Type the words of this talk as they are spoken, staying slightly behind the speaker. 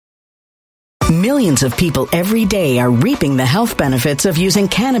Millions of people every day are reaping the health benefits of using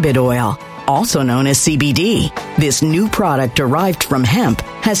cannabis oil, also known as CBD. This new product derived from hemp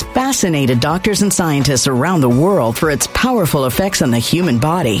has fascinated doctors and scientists around the world for its powerful effects on the human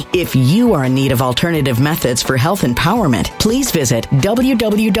body. If you are in need of alternative methods for health empowerment, please visit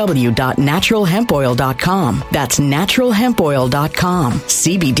www.naturalhempoil.com. That's naturalhempoil.com.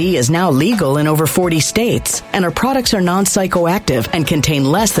 CBD is now legal in over 40 states, and our products are non-psychoactive and contain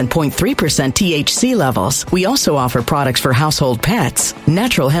less than 0.3% THC levels. We also offer products for household pets.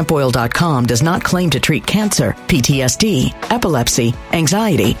 Naturalhempoil.com does not claim to treat cancer, PTSD, epilepsy,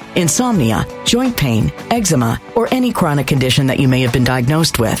 anxiety, insomnia, joint pain, eczema, or any chronic condition that you may have been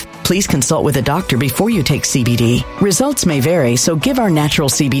diagnosed with. Please consult with a doctor before you take CBD. Results may vary, so give our natural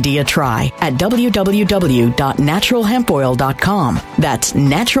CBD a try at www.naturalhempoil.com. That's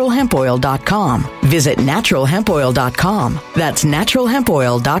naturalhempoil.com. Visit naturalhempoil.com. That's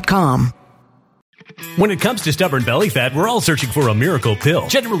naturalhempoil.com. When it comes to stubborn belly fat, we're all searching for a miracle pill.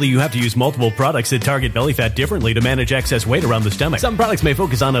 Generally, you have to use multiple products that target belly fat differently to manage excess weight around the stomach. Some products may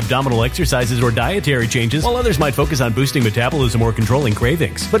focus on abdominal exercises or dietary changes, while others might focus on boosting metabolism or controlling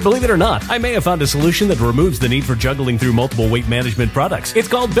cravings. But believe it or not, I may have found a solution that removes the need for juggling through multiple weight management products. It's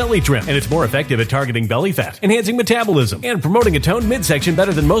called Belly Trim, and it's more effective at targeting belly fat, enhancing metabolism, and promoting a toned midsection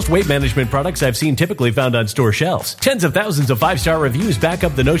better than most weight management products I've seen typically found on store shelves. Tens of thousands of 5-star reviews back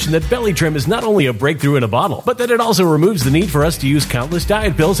up the notion that Belly Trim is not only a breakthrough in a bottle, but that it also removes the need for us to use countless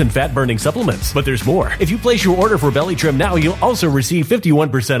diet pills and fat-burning supplements. But there's more. If you place your order for Belly Trim now, you'll also receive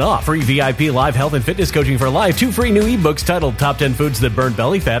 51% off, free VIP live health and fitness coaching for life, 2 free new ebooks titled Top 10 Foods That Burn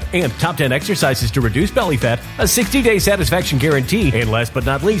Belly Fat and Top 10 Exercises to Reduce Belly Fat, a 60-day satisfaction guarantee, and last but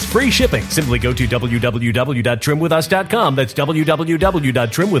not least, free shipping. Simply go to www.trimwithus.com. That's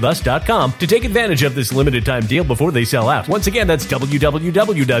www.trimwithus.com to take advantage of this limited time deal before they sell out. Once again, that's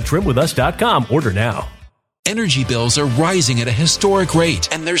www.trimwithus.com. Order now. Energy bills are rising at a historic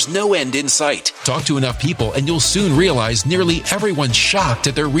rate, and there's no end in sight. Talk to enough people, and you'll soon realize nearly everyone's shocked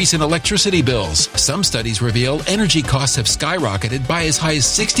at their recent electricity bills. Some studies reveal energy costs have skyrocketed by as high as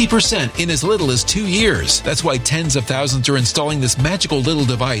 60% in as little as 2 years. That's why tens of thousands are installing this magical little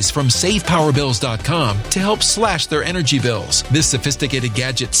device from SavePowerBills.com to help slash their energy bills. This sophisticated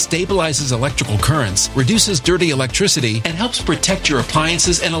gadget stabilizes electrical currents, reduces dirty electricity, and helps protect your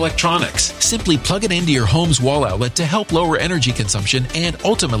appliances and electronics. Simply plug it into your home's wall outlet to help lower energy consumption and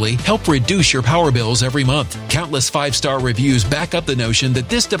ultimately help reduce your power bills every month. Countless 5-star reviews back up the notion that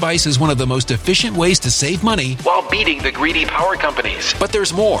this device is one of the most efficient ways to save money while beating the greedy power companies. But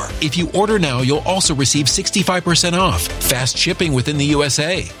there's more. If you order now, you'll also receive 65% off, fast shipping within the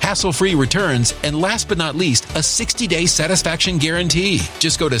USA, hassle-free returns, and last but not least, a 60-day satisfaction guarantee.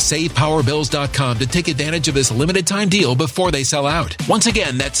 Just go to SavePowerBills.com to take advantage of this limited time deal before they sell out. Once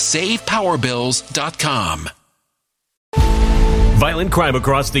again, that's SavePowerBills.com. Violent crime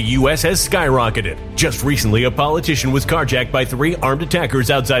across the U.S. has skyrocketed. Just recently, a politician was carjacked by 3 armed attackers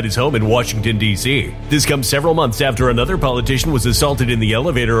outside his home in Washington, D.C. This comes several months after another politician was assaulted in the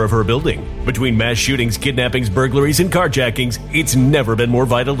elevator of her building. Between mass shootings, kidnappings, burglaries, and carjackings, it's never been more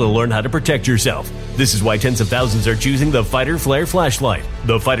vital to learn how to protect yourself. This is why tens of thousands are choosing the Fighter Flare flashlight.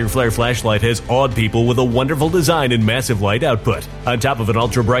 The Fighter Flare flashlight has awed people with a wonderful design and massive light output. On top of an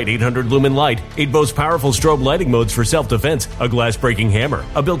ultra-bright 800-lumen light, it boasts powerful strobe lighting modes for self-defense, a glass-breaking hammer,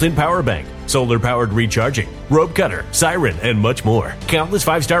 a built-in power bank, solar-powered recharging, rope cutter, siren, and much more. Countless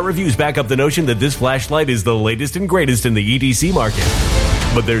 5-star reviews back up the notion that this flashlight is the latest and greatest in the EDC market.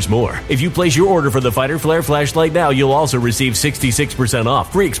 But there's more. If you place your order for the Fighter Flare flashlight now, you'll also receive 66%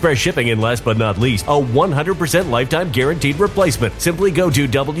 off, free express shipping, and last but not least, a 100% lifetime guaranteed replacement. Simply go to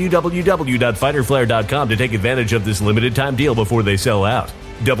www.fighterflare.com to take advantage of this limited time deal before they sell out.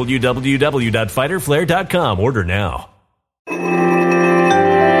 www.fighterflare.com. Order now.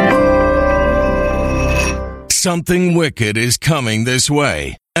 Something wicked is coming this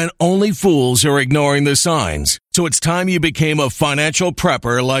way, and only fools are ignoring the signs. So it's time you became a financial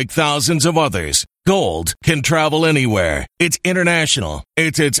prepper like thousands of others. Gold can travel anywhere. It's international.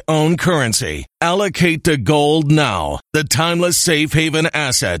 It's its own currency. Allocate to gold now, the timeless safe haven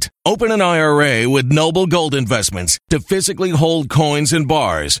asset. Open an IRA with Noble Gold Investments to physically hold coins and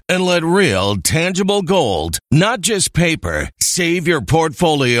bars and let real, tangible gold, not just paper, Save your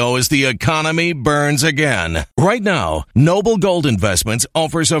portfolio as the economy burns again. Right now, Noble Gold Investments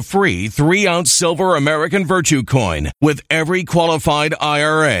offers a free 3-ounce silver American Virtue coin with every qualified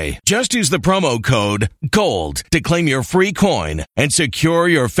IRA. Just use the promo code GOLD to claim your free coin and secure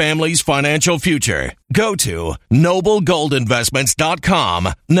your family's financial future. Go to noblegoldinvestments.com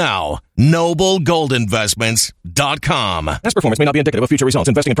now. noblegoldinvestments.com. Past performance may not be indicative of future results.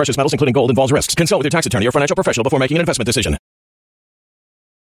 Investing in precious metals, including gold, involves risks. Consult with your tax attorney or financial professional before making an investment decision.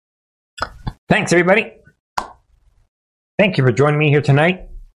 Thanks, everybody. Thank you for joining me here tonight.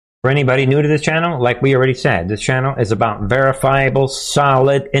 For anybody new to this channel, like we already said, this channel is about verifiable,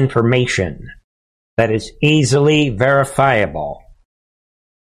 solid information that is easily verifiable.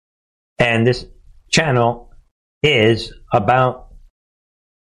 And this channel is about,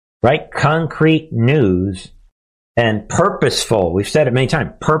 concrete news and purposeful, we've said it many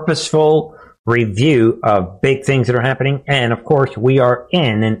times, purposeful review of big things that are happening. And of course, we are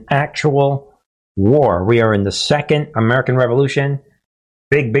in an actual war. We are in the Second American Revolution.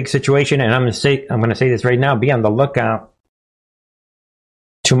 Big situation. And I'm going to say this right now. Be on the lookout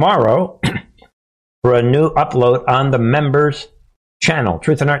tomorrow for a new upload on the members channel,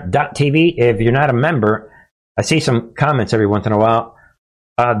 truthandart.tv. If you're not a member, I see some comments every once in a while.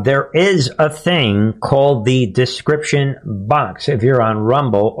 There is a thing called the description box if you're on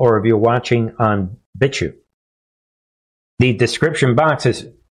Rumble or if you're watching on BitChute. The description box is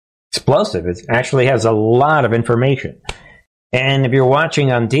explosive. It actually has a lot of information. And if you're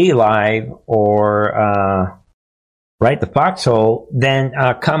watching on DLive or the Foxhole, then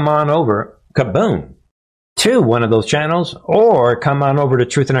come on over, kaboom, to one of those channels, or come on over to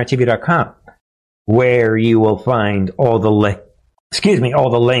truthandrtv.com, where you will find all the links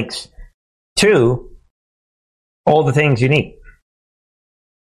to all the things you need.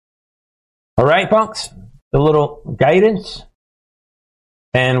 All right, folks, a little guidance.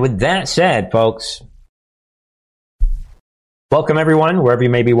 And with that said, folks, welcome everyone, wherever you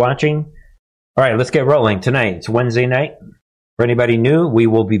may be watching. All right, let's get rolling tonight. It's Wednesday night. For anybody new, we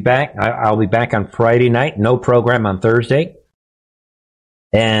will be back. I'll be back on Friday night. No program on Thursday.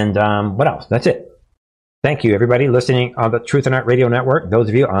 And what else? That's it. Thank you, everybody, listening on the Truth and Art Radio Network. Those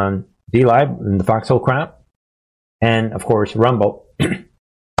of you on DLive and the Foxhole Crowd. And, of course, Rumble.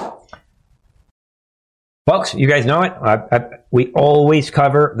 Folks, you guys know it. We always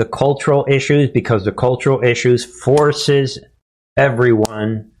cover the cultural issues because the cultural issues forces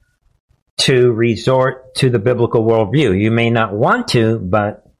everyone to resort to the biblical worldview. You may not want to,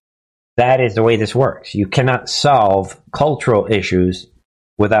 but that is the way this works. You cannot solve cultural issues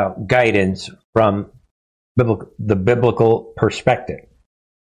without guidance from the biblical perspective.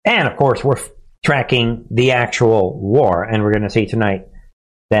 And, of course, we're tracking the actual war, and we're going to see tonight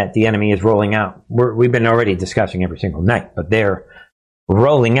that the enemy is rolling out. We've been already discussing every single night, but they're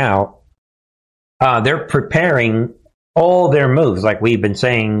rolling out. They're preparing all their moves, like we've been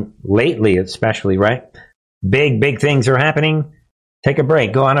saying lately, especially, right? Big things are happening. Take a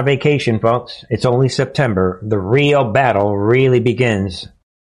break. Go on a vacation, folks. It's only September. The real battle really begins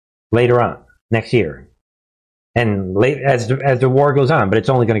later on, next year. And as the war goes on, but it's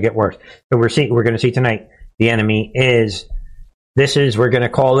only going to get worse. So we're going to see tonight the enemy is... we're going to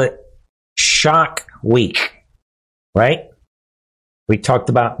call it Shock Week, right? We talked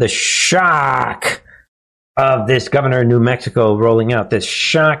about the shock of this governor of New Mexico rolling out this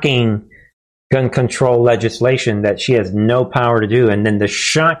shocking gun control legislation that she has no power to do. And then the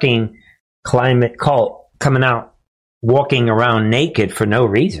shocking climate cult coming out, walking around naked for no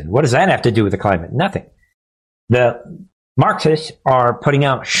reason. What does that have to do with the climate? Nothing. The Marxists are putting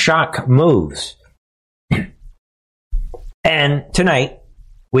out shock moves. And tonight,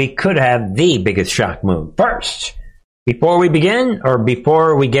 we could have the biggest shock move. First, before we begin, or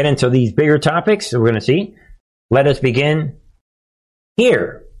before we get into these bigger topics that we're going to see, let us begin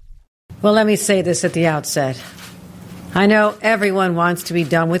here. Well, let me say this at the outset. I know everyone wants to be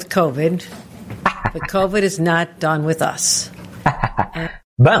done with COVID, but COVID is not done with us.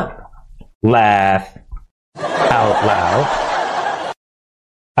 Boom. Laugh out loud.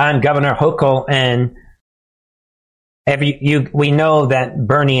 I'm Governor Hochul, and we know that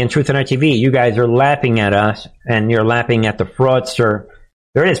Bernie and Truth and Art TV, you guys are laughing at us, and you're laughing at the fraudster.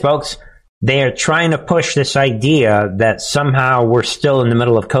 There it is, folks. They are trying to push this idea that somehow we're still in the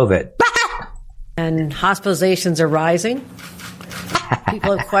middle of COVID. And hospitalizations are rising.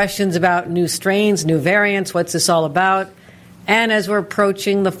 People have questions about new strains, new variants. What's this all about? And as we're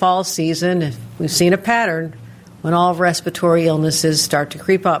approaching the fall season, we've seen a pattern when all respiratory illnesses start to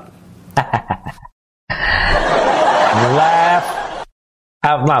creep up. Laugh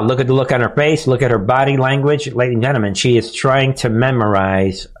out loud. Look at the look on her face. Look at her body language. Ladies and gentlemen, she is trying to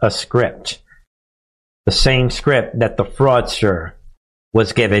memorize a script. The same script that the fraudster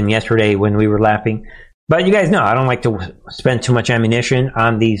was given yesterday when we were laughing. But you guys know, I don't like to spend too much ammunition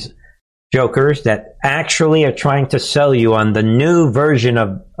on these jokers that actually are trying to sell you on the new version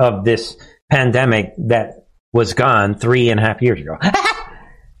of this pandemic that was gone 3.5 years ago.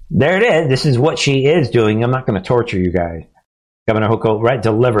 There it is. This is what she is doing. I'm not going to torture you guys. Governor Hochul, right,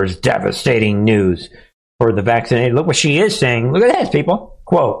 delivers devastating news for the vaccinated. Look what she is saying. Look at this, people.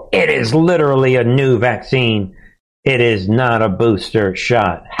 Quote, it is literally a new vaccine. It is not a booster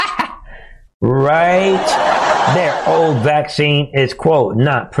shot. Right? Their old vaccine is, quote,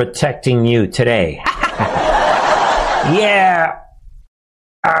 not protecting you today. Yeah.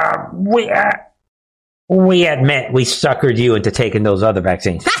 We admit we suckered you into taking those other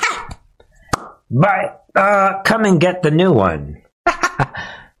vaccines. But come and get the new one.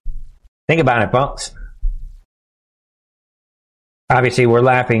 Think about it, folks. Obviously, we're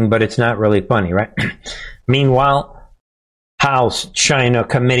laughing, but it's not really funny, right? Meanwhile, House China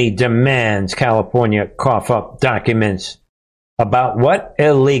Committee demands California cough up documents about what?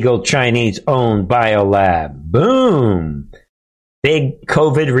 Illegal Chinese-owned biolab. Boom! Big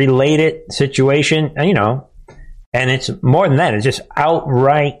COVID-related situation, and it's more than that. It's just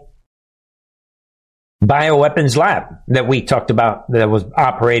outright bioweapons lab that we talked about that was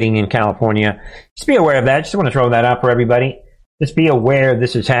operating in California. Just be aware of that. Just want to throw that out for everybody. Just be aware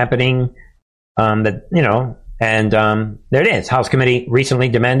this is happening. There it is. House Committee recently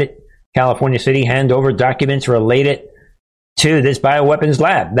demanded California City hand over documents related to this bioweapons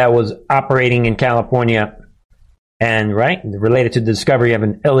lab that was operating in California and, right, related to the discovery of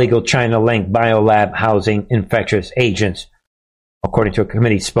an illegal China-linked biolab housing infectious agents. According to a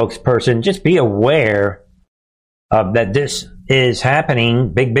committee spokesperson, just be aware of that this is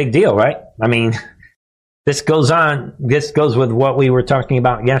happening. Big deal, right? I mean, this goes on. This goes with what we were talking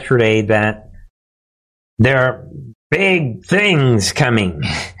about yesterday, that there are big things coming.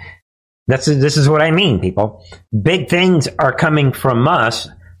 This is what I mean, people. Big things are coming from us.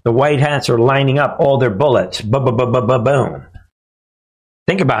 The white hats are lining up all their bullets. Boom.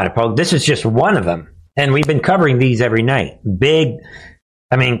 Think about it, folks. This is just one of them. And we've been covering these every night.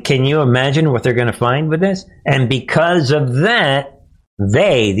 Can you imagine what they're going to find with this? And because of that,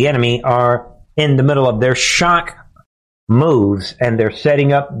 the enemy, are in the middle of their shock moves, and they're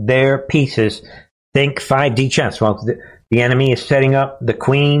setting up their pieces. Think 5D chess, folks. The enemy is setting up the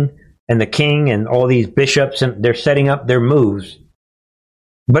queen and the king and all these bishops, and they're setting up their moves.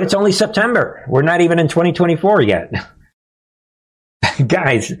 But it's only September. We're not even in 2024 yet.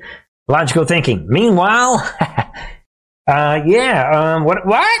 Guys, logical thinking. Meanwhile,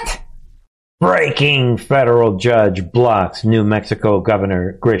 what? Breaking federal judge blocks New Mexico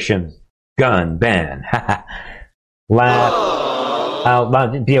Governor Grisham's gun ban. Laugh out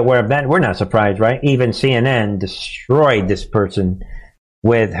loud. Be aware of that. We're not surprised, right? Even CNN destroyed this person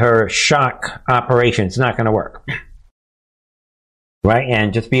with her shock operation. It's not going to work. Right?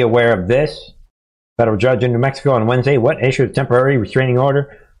 And just be aware of this. Federal judge in New Mexico on Wednesday, issued a temporary restraining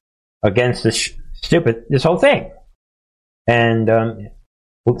order against this whole thing. And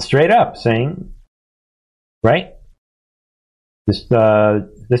straight up saying, right? This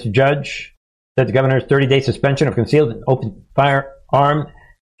judge said the governor's 30-day suspension of concealed and open firearm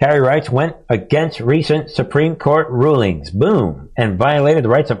carry rights went against recent Supreme Court rulings. Boom. And violated the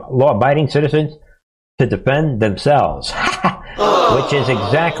rights of law-abiding citizens to defend themselves. Which is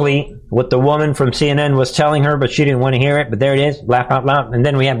exactly what the woman from CNN was telling her, but she didn't want to hear it. But there it is. Laugh out loud. And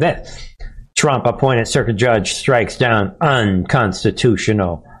then we have this. Trump-appointed circuit judge strikes down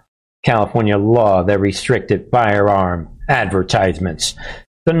unconstitutional California law that restricted firearm advertisements.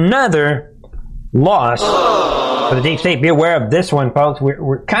 Another loss for the deep state. Be aware of this one, folks.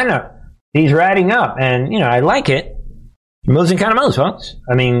 We're kind of, these are adding up. And, I like it. Moves and kind of moves, folks.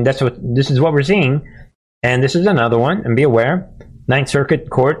 This is what we're seeing. And this is another one. And be aware. Ninth Circuit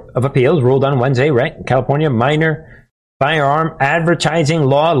Court of Appeals ruled on Wednesday, right? California minor firearm advertising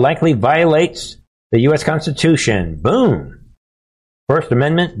law likely violates the U.S. Constitution. Boom. First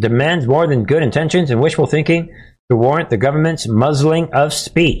Amendment demands more than good intentions and wishful thinking to warrant the government's muzzling of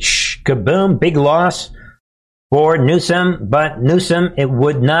speech. Kaboom. Big loss for Newsom, but Newsom, it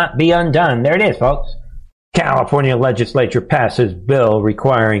would not be undone. There it is, folks. California legislature passes bill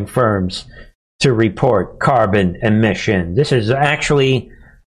requiring firms to report carbon emission. This is actually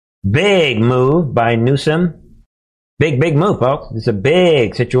big move by Newsom. Big move, folks. It's a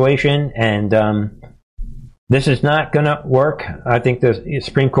big situation, and this is not going to work. I think the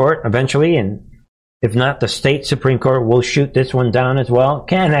Supreme Court eventually, and If not, the state Supreme Court will shoot this one down as well.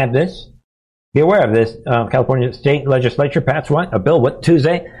 Can't have this. Be aware of this. California state legislature passed a bill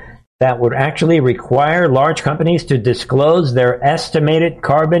Tuesday that would actually require large companies to disclose their estimated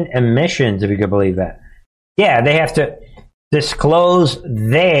carbon emissions, if you can believe that. Yeah, they have to disclose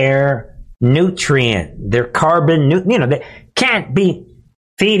their nutrient, their carbon. They can't be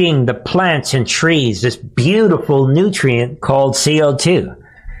feeding the plants and trees this beautiful nutrient called CO2.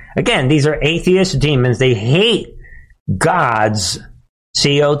 Again, these are atheist demons. They hate God's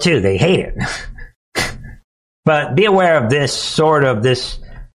CO2. They hate it. But be aware of this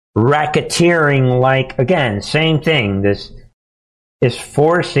racketeering, again, same thing. This is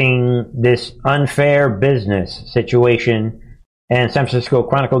forcing this unfair business situation. And San Francisco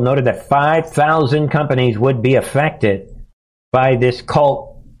Chronicle noted that 5,000 companies would be affected by this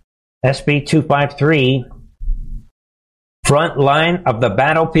cult SB 253. Front line of the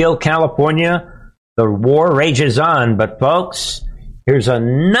battlefield, California. The war rages on. But folks, here's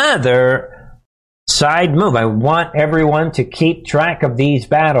another side move. I want everyone to keep track of these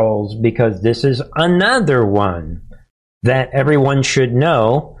battles because this is another one that everyone should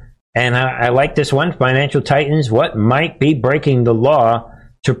know. And I like this one. Financial Titans, what might be breaking the law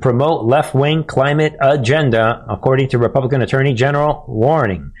to promote left-wing climate agenda, according to Republican Attorney General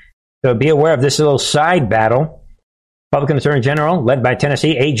warning. So be aware of this little side battle. Republican Attorney General, led by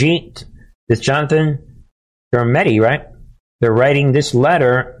Tennessee AG, this Jonathan Garmetti, right? They're writing this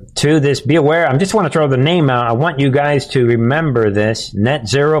letter to this. Be aware. I just want to throw the name out. I want you guys to remember this. Net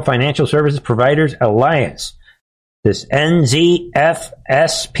Zero Financial Services Providers Alliance. This NZFSPA.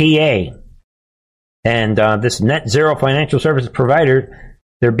 And this Net Zero Financial Services Provider,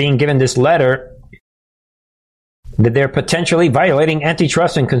 they're being given this letter that they're potentially violating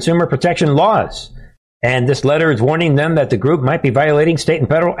antitrust and consumer protection laws. And this letter is warning them that the group might be violating state and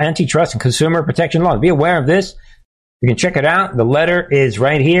federal antitrust and consumer protection laws. Be aware of this. You can check it out. The letter is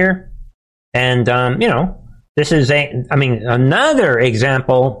right here. And, this is another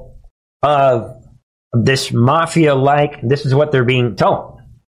example of this mafia-like. This is what they're being told.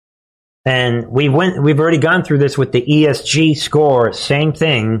 And we've already gone through this with the ESG score. Same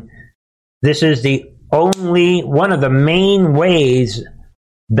thing. This is the only one of the main ways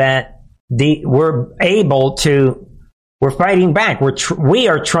that we're fighting back. We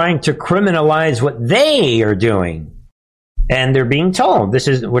are trying to criminalize what they are doing. And they're being told,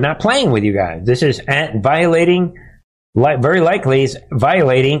 we're not playing with you guys. This is violating, very likely is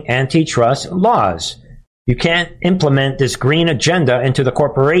violating antitrust laws. You can't implement this green agenda into the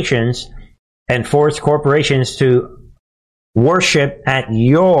corporations and force corporations to worship at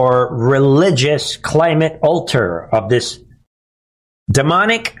your religious climate altar of this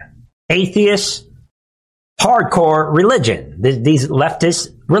demonic, atheist, hardcore religion. These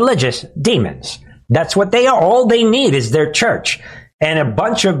leftist religious demons. That's what they are. All they need is their church. And a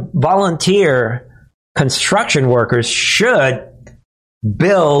bunch of volunteer construction workers should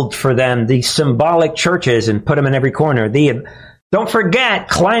build for them these symbolic churches and put them in every corner. Don't forget,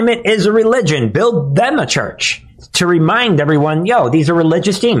 climate is a religion. Build them a church to remind everyone, these are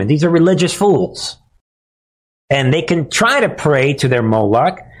religious demons. These are religious fools. And they can try to pray to their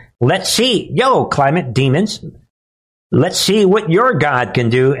Moloch. Let's see, climate demons, let's see what your God can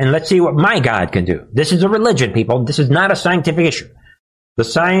do, and let's see what my God can do. This is a religion, people. This is not a scientific issue. The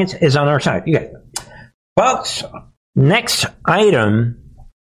science is on our side. You guys, folks, next item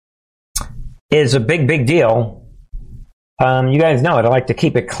is a big deal. You guys know it. I like to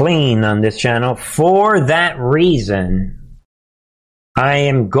keep it clean on this channel. For that reason, I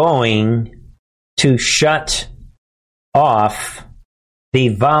am going to shut off the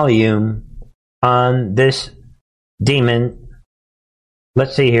volume on this demon.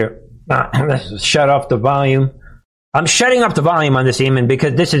 Let's see here. Let's shut off the volume. I'm shutting off the volume on this demon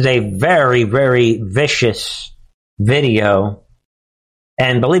because this is a very, very vicious video.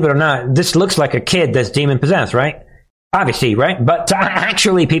 And believe it or not, this looks like a kid that's demon possessed, right? Obviously, right? But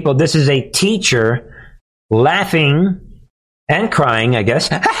actually, people, this is a teacher laughing and crying, I guess.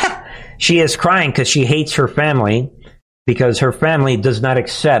 She is crying because she hates her family, because her family does not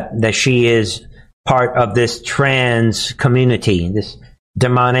accept that she is part of this trans community, this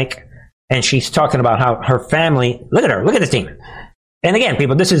demonic. And she's talking about how her family, look at her, look at this demon. And again,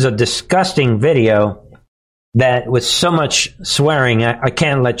 people, this is a disgusting video that with so much swearing, I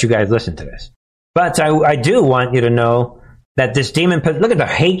can't let you guys listen to this. But I do want you to know that this demon, look at the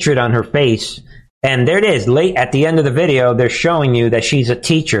hatred on her face. And there it is, late at the end of the video, they're showing you that she's a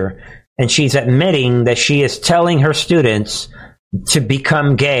teacher. And she's admitting that she is telling her students to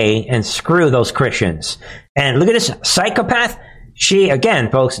become gay and screw those Christians. And look at this psychopath.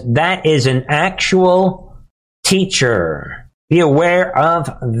 Again, folks, that is an actual teacher. Be aware of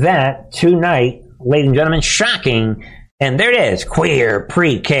that tonight, ladies and gentlemen. Shocking. And there it is. Queer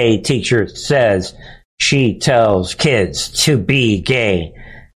pre-K teacher says she tells kids to be gay.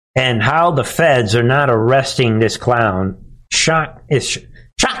 And how the feds are not arresting this clown is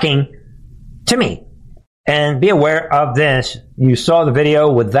shocking to me. And be aware of this. You saw the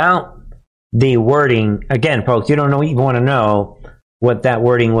video without the wording. Again, folks, you don't even want to know what that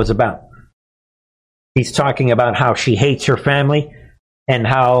wording was about. He's talking about how she hates her family and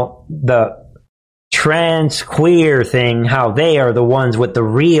how the trans queer thing, how they are the ones with the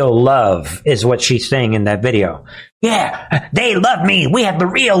real love, is what she's saying in that video. Yeah, they love me. We have the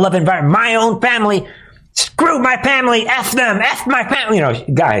real love environment. My own family. Screw my family. F them. F my family. You know,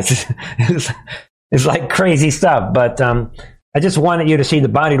 guys, it's like crazy stuff. But I just wanted you to see the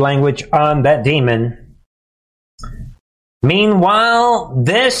body language on that demon. Meanwhile,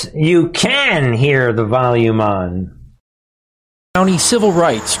 you can hear the volume on. County civil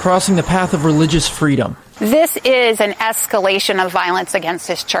rights, crossing the path of religious freedom. This is an escalation of violence against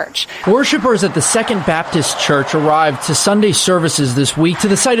his church. Worshippers at the Second Baptist Church arrived to Sunday services this week to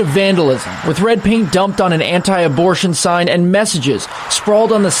the site of vandalism, with red paint dumped on an anti-abortion sign and messages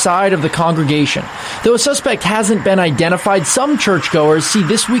sprawled on the side of the congregation. Though a suspect hasn't been identified, some churchgoers see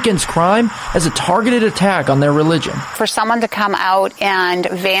this weekend's crime as a targeted attack on their religion. For someone to come out and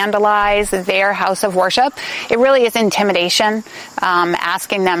vandalize their house of worship, it really is intimidation,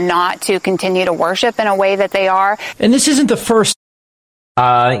 asking them not to continue to worship in a way that they are. And this isn't the first.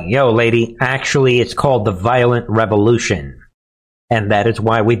 Lady, actually it's called the violent revolution. And that is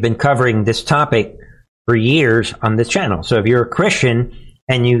why we've been covering this topic for years on this channel. So if you're a Christian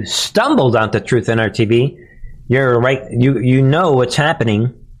and you stumbled onto Truth NRTV, you're right. You know what's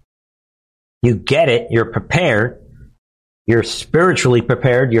happening. You get it. You're prepared. You're spiritually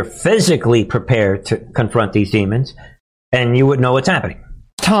prepared. You're physically prepared to confront these demons. And you would know what's happening.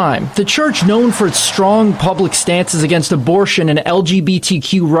 Time. The church, known for its strong public stances against abortion and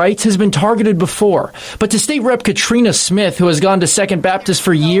LGBTQ rights, has been targeted before. But to State Rep Katrina Smith, who has gone to Second Baptist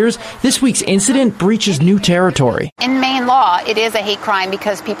for years, this week's incident breaches new territory. In Maine law, it is a hate crime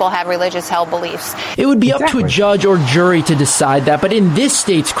because people have religious held beliefs. It would be up to a judge or jury to decide that, but in this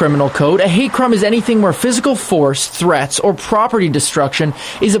state's criminal code, a hate crime is anything where physical force, threats, or property destruction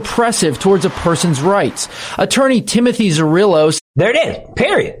is oppressive towards a person's rights. Attorney Timothy Zarillo. There it is.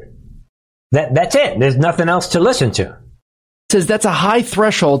 Period. That's it. There's nothing else to listen to. Says that's a high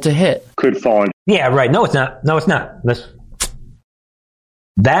threshold to hit. Could fall in. Yeah, right. No, it's not. No, it's not.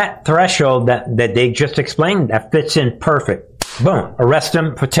 That threshold that they just explained, that fits in perfect. Boom. Arrest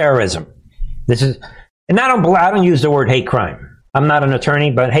them for terrorism. And I don't use the word hate crime. I'm not an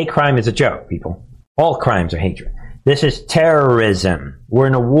attorney, but hate crime is a joke, people. All crimes are hatred. This is terrorism. We're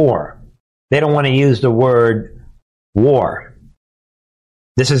in a war. They don't want to use the word war.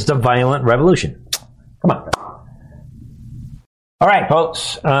 This is the violent revolution. Come on. All right,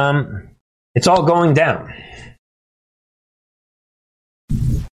 folks. It's all going down.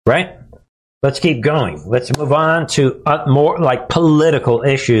 Right? Let's keep going. Let's move on to more like political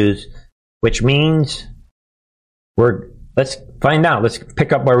issues, which means let's find out. Let's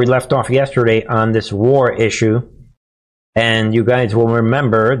pick up where we left off yesterday on this war issue. And you guys will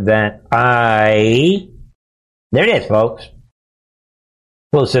remember that there it is, folks.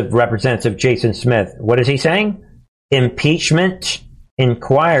 Exclusive Representative Jason Smith. What is he saying? Impeachment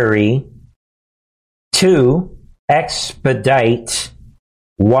inquiry to expedite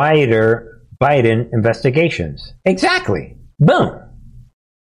wider Biden investigations. Exactly. Boom.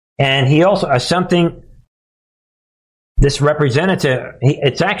 And he also has something, this representative,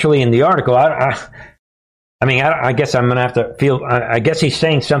 it's actually in the article. I guess I'm going to have to feel, I guess he's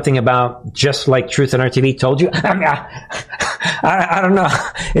saying something about just like Truth and RTV told you. I don't know.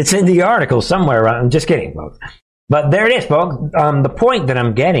 It's in the article somewhere. I'm just kidding, folks. But there it is, folks. The point that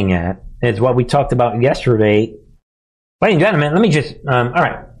I'm getting at is what we talked about yesterday. Ladies and gentlemen, let me just, all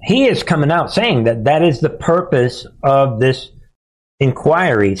right. He is coming out saying that is the purpose of this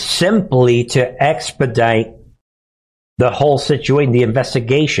inquiry, simply to expedite the whole situation, the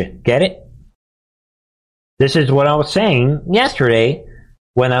investigation. Get it? This is what I was saying yesterday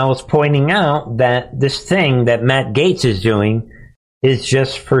when I was pointing out that this thing that Matt Gaetz is doing is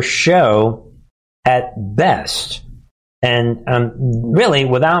just for show at best. And really,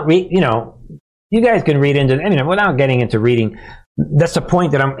 without, you guys can read into, without getting into reading, that's the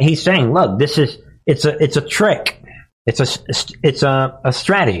point that he's saying, look, it's a trick. It's a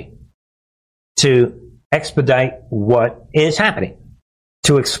strategy to expedite what is happening,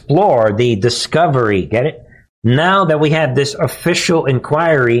 to explore the discovery, get it? Now that we have this official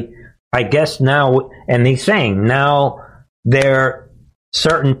inquiry, I guess now, and he's saying now there are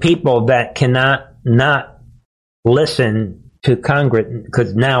certain people that cannot not listen to Congress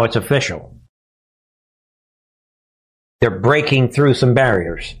because now it's official. They're breaking through some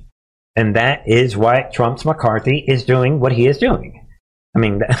barriers. And that is why Trump's McCarthy is doing what he is doing. I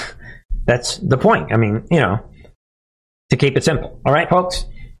mean, that's the point. I mean, you know, to keep it simple. All right, folks?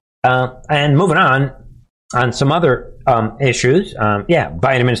 And moving on some other issues. Biden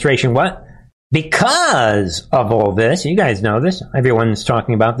administration, what? Because of all this, you guys know this, everyone's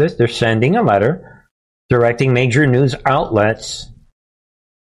talking about this, they're sending a letter directing major news outlets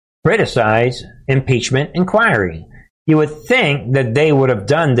criticize impeachment inquiry. You would think that they would have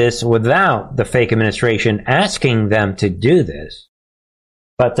done this without the fake administration asking them to do this.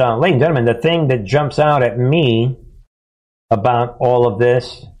 But, ladies and gentlemen, the thing that jumps out at me about all of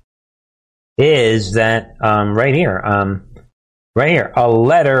this is that right here, a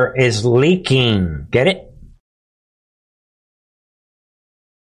letter is leaking. Get it?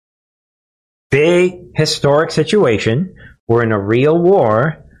 Big historic situation. We're in a real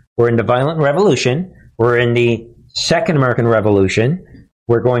war. We're in the violent revolution. We're in the Second American Revolution.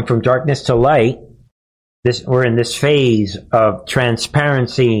 We're going from darkness to light. We're in this phase of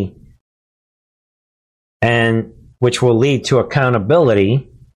transparency, and which will lead to accountability.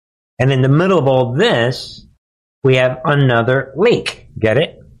 And in the middle of all this, we have another leak. Get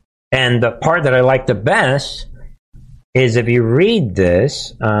it? And the part that I like the best is if you read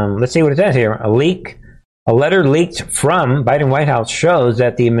this, let's see what it says here. A letter leaked from Biden White House shows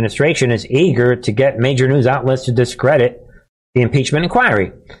that the administration is eager to get major news outlets to discredit the impeachment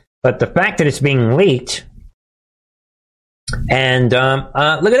inquiry. But the fact that it's being leaked, and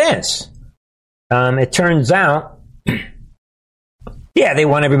look at this. It turns out, they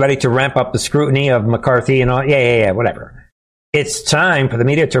want everybody to ramp up the scrutiny of McCarthy and all. Yeah, whatever. It's time for the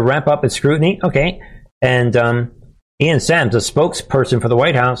media to ramp up its scrutiny. Okay. And Ian Sams, a spokesperson for the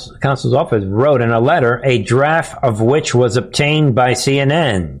White House counsel's office, wrote in a letter, a draft of which was obtained by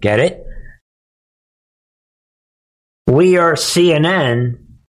CNN. Get it? We are CNN.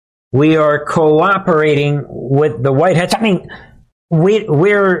 We are cooperating with the White House. I mean, we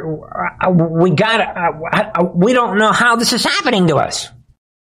don't know how this is happening to us.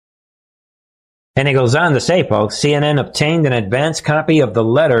 And it goes on to say, folks, CNN obtained an advance copy of the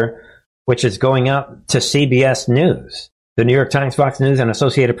letter, which is going out to CBS News, the New York Times, Fox News, and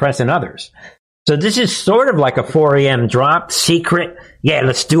Associated Press, and others. So this is sort of like a 4 a.m. drop, secret. Yeah,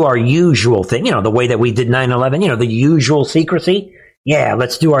 let's do our usual thing. You know, the way that we did 9/11, you know, the usual secrecy. Yeah,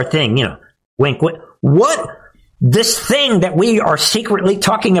 let's do our thing, you know. Wink, wink. What? This thing that we are secretly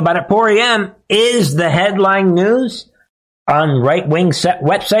talking about at 4 a.m. is the headline news on right-wing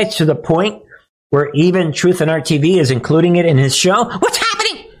websites to the point where even Truth and Art TV is including it in his show. What's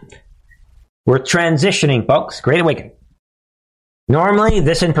happening? We're transitioning, folks. Great awakening. Normally,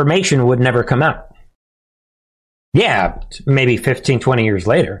 this information would never come out. Yeah, maybe 15, 20 years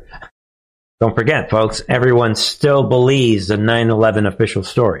later. Don't forget, folks, everyone still believes the 9/11 official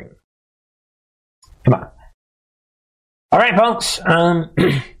story. Come on. All right, folks.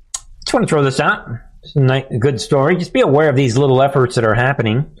 Just want to throw this out. It's a good story. Just be aware of these little efforts that are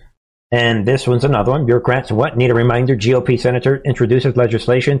happening. And this one's another one. Bureaucrats need a reminder. GOP senator introduces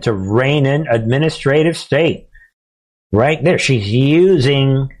legislation to rein in administrative state. Right there. She's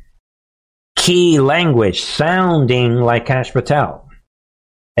using key language, sounding like Kash Patel.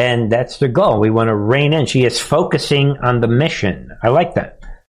 And that's the goal. We want to rein in. She is focusing on the mission. I like that.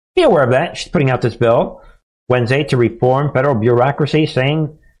 Be aware of that. She's putting out this bill Wednesday to reform federal bureaucracy,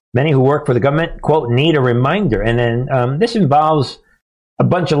 saying many who work for the government, quote, need a reminder. And then this involves a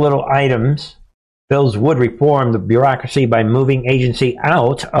bunch of little items. Bills would reform the bureaucracy by moving agency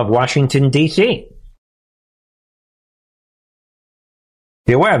out of Washington, D.C.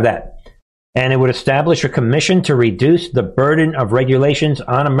 Be aware of that. And it would establish a commission to reduce the burden of regulations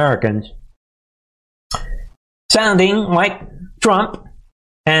on Americans. Sounding like Trump.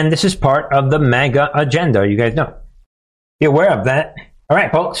 And this is part of the MAGA agenda, you guys know. Be aware of that. All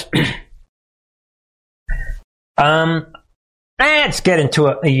right, folks. Let's get into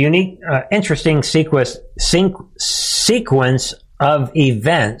a unique, interesting sequence of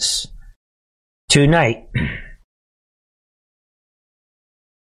events tonight.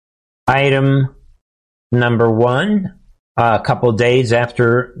 Item number one, a couple days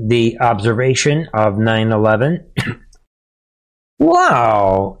after the observation of 9/11.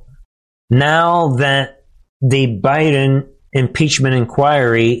 Wow. Now that the Biden impeachment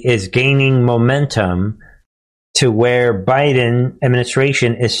inquiry is gaining momentum, to where Biden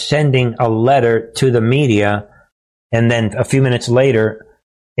administration is sending a letter to the media, and then a few minutes later,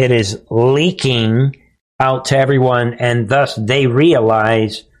 it is leaking out to everyone, and thus they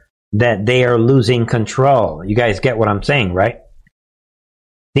realize that they are losing control. You guys get what I'm saying, right?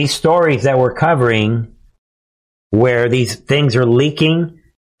 These stories that we're covering where these things are leaking,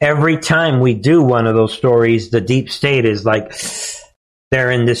 every time we do one of those stories, the deep state is like,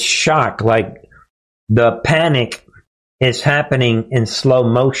 they're in this shock, like the panic is happening in slow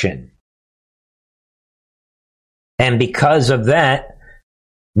motion. And because of that,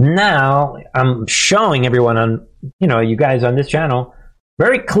 now I'm showing everyone on, you guys on this channel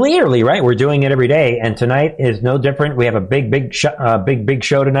very clearly, right? We're doing it every day, and tonight is no different. We have a big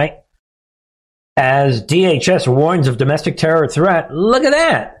show tonight. As DHS warns of domestic terror threat, look at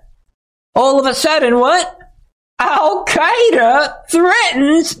that. All of a sudden, what? Al-Qaeda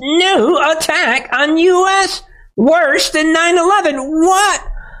threatens new attack on U.S. worse than 9/11. What?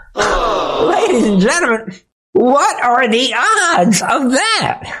 Ladies and gentlemen, what are the odds of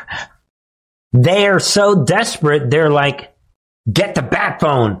that? They are so desperate, they're like, get the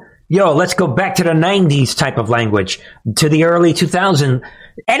backbone. Yo, let's go back to the 90s type of language, to the early 2000s.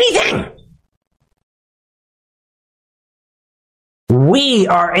 Anything. We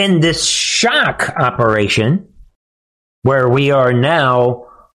are in this shock operation where we are now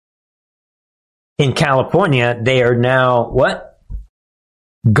in California. They are now,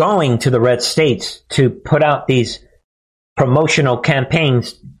 going to the red states to put out these promotional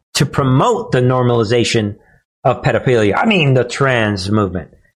campaigns to promote the normalization of pedophilia. I mean, the trans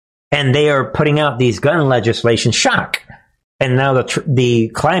movement. And they are putting out these gun legislation. Shock. And now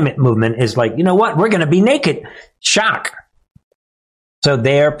the climate movement is like, you know what? We're going to be naked. Shock. So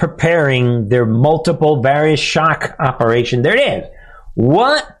they are preparing their multiple various shock operation. There it is.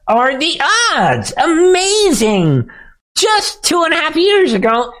 What are the odds? Amazing. Just 2.5 years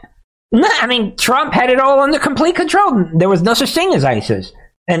ago, Trump had it all under complete control. There was no such thing as ISIS.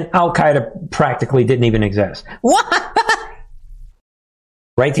 And Al-Qaeda practically didn't even exist. What?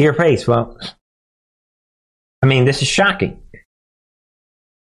 Right to your face, folks. This is shocking.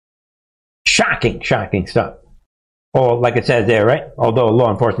 Shocking stuff. Or, like it says there, right? Although law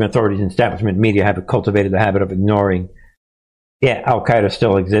enforcement authorities and establishment media have cultivated the habit of ignoring, Al-Qaeda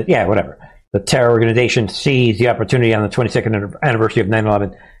still exists. Yeah, whatever. The terror organization seized the opportunity on the 22nd anniversary of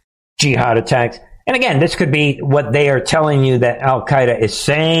 9/11 jihad attacks. And again, this could be what they are telling you that Al-Qaeda is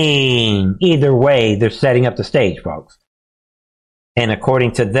saying. Either way, they're setting up the stage, folks. And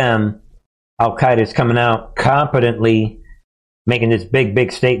according to them, Al-Qaeda is coming out competently, making this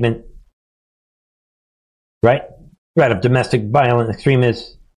big statement, right? Threat of domestic violent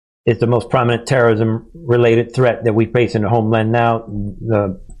extremists is the most prominent terrorism-related threat that we face in the homeland now.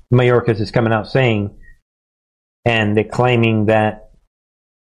 The Mayorkas is coming out saying, and they're claiming that,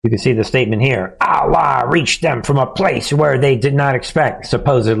 you can see the statement here, Allah reached them from a place where they did not expect,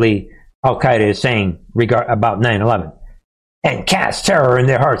 supposedly Al-Qaeda is saying about 9/11, and cast terror in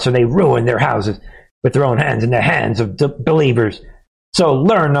their hearts, so they ruin their houses with their own hands and the hands of believers. So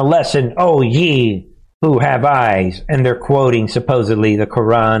learn a lesson, O ye who have eyes. And they're quoting supposedly the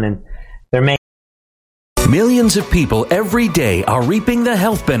Quran, and they're making Millions of people every day are reaping the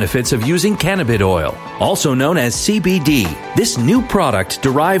health benefits of using cannabis oil, also known as CBD. This new product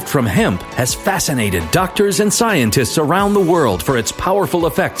derived from hemp has fascinated doctors and scientists around the world for its powerful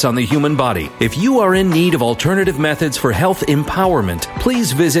effects on the human body. If you are in need of alternative methods for health empowerment,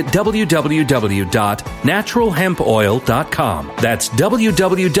 please visit www.naturalhempoil.com. That's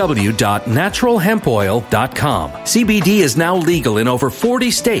www.naturalhempoil.com. CBD is now legal in over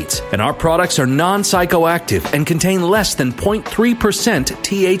 40 states, and our products are non-psychoactive and contain less than 0.3%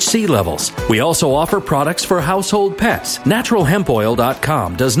 THC levels. We also offer products for household pets.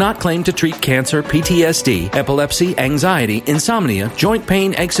 NaturalHempOil.com does not claim to treat cancer, PTSD, epilepsy, anxiety, insomnia, joint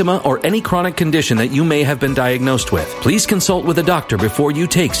pain, eczema, or any chronic condition that you may have been diagnosed with. Please consult with a doctor before you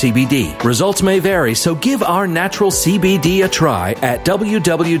take CBD. Results may vary, so give our natural CBD a try at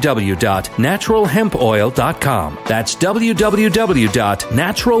www.naturalhempoil.com. That's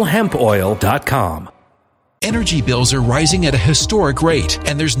www.naturalhempoil.com. Energy bills are rising at a historic rate,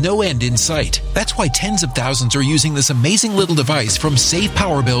 and there's no end in sight. That's why tens of thousands are using this amazing little device from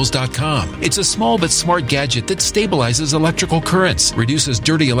SavePowerBills.com. It's a small but smart gadget that stabilizes electrical currents, reduces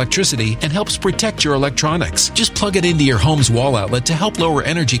dirty electricity, and helps protect your electronics. Just plug it into your home's wall outlet to help lower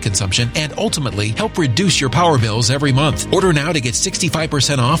energy consumption and ultimately help reduce your power bills every month. Order now to get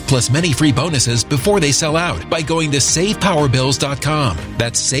 65% off plus many free bonuses before they sell out by going to SavePowerBills.com.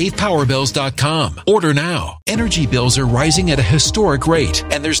 That's SavePowerBills.com. Order now. now. Energy bills are rising at a historic rate,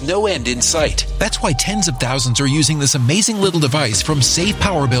 and there's no end in sight. That's why tens of thousands are using this amazing little device from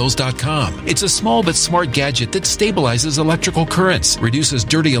SavePowerBills.com. It's a small but smart gadget that stabilizes electrical currents, reduces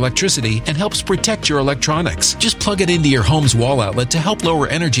dirty electricity, and helps protect your electronics. Just plug it into your home's wall outlet to help lower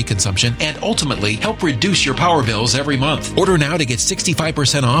energy consumption and ultimately help reduce your power bills every month. Order now to get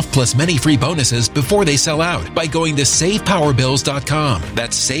 65% off plus many free bonuses before they sell out by going to SavePowerBills.com.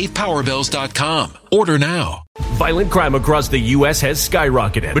 That's SavePowerBills.com. Order now. Violent crime across the U.S. has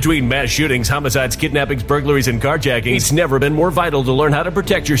skyrocketed. Between mass shootings, homicides, kidnappings, burglaries, and carjackings, it's never been more vital to learn how to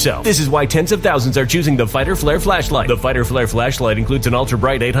protect yourself. This is why tens of thousands are choosing the Fighter Flare flashlight. The Fighter Flare flashlight includes an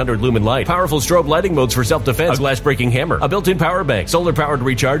ultra-bright 800 lumen light, powerful strobe lighting modes for self-defense, a glass-breaking hammer, a built-in power bank, solar-powered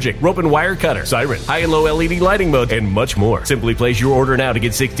recharging, rope and wire cutter, siren, high and low LED lighting mode, and much more. Simply place your order now to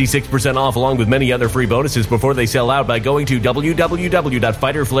get 66% off along with many other free bonuses before they sell out by going to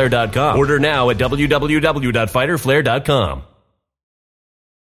www.fighterflare.com. Order now at www.fighterflare.com.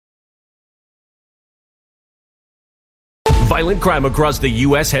 Violent crime across the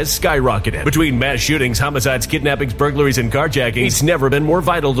U.S. has skyrocketed. Between mass shootings, homicides, kidnappings, burglaries, and carjackings, it's never been more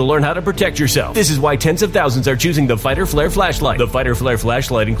vital to learn how to protect yourself. This is why tens of thousands are choosing the Fighter Flare flashlight. The Fighter Flare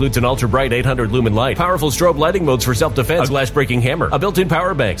flashlight includes an ultra-bright 800 lumen light, powerful strobe lighting modes for self-defense, a glass-breaking hammer, a built-in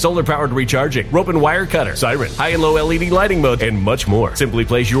power bank, solar-powered recharging, rope and wire cutter, siren, high and low LED lighting mode, and much more. Simply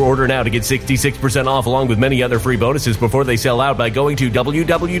place your order now to get 66% off along with many other free bonuses before they sell out by going to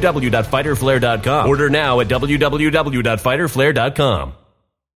www.fighterflare.com. Order now at www.fighterflare.com.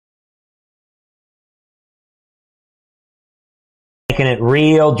 Making it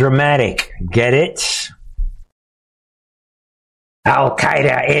real dramatic. Get it?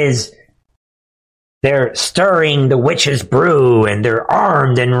 Al-Qaeda they're stirring the witch's brew and they're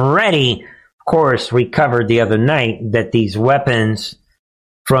armed and ready. Of course, we covered the other night that these weapons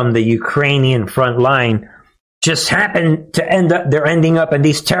from the Ukrainian front line just happen to they're ending up in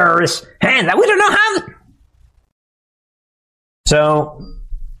these terrorists' hands. We don't know how. So,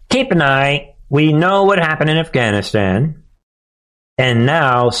 keep an eye. We know what happened in Afghanistan. And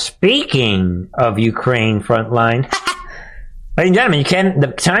now, speaking of Ukraine frontline, ladies and gentlemen, the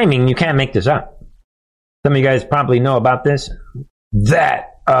timing, you can't make this up. Some of you guys probably know about this.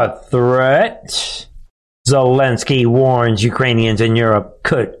 That a threat. Zelensky warns Ukrainians in Europe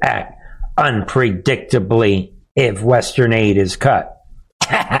could act unpredictably if Western aid is cut.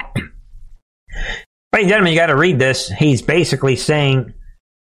 Ladies and gentlemen, you got to read this. He's basically saying,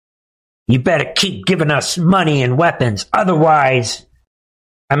 you better keep giving us money and weapons. Otherwise,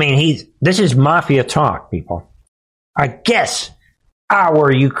 this is mafia talk, people. I guess our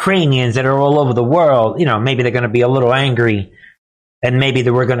Ukrainians that are all over the world, maybe they're going to be a little angry and maybe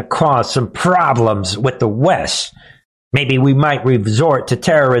they were going to cause some problems with the West. Maybe we might resort to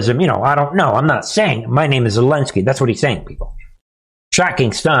terrorism. I don't know. I'm not saying. My name is Zelensky. That's what he's saying, people.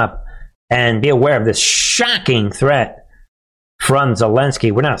 Shocking stuff. And be aware of this shocking threat from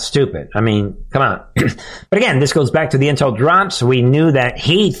Zelensky. We're not stupid. Come on. But again, this goes back to the intel drops. We knew that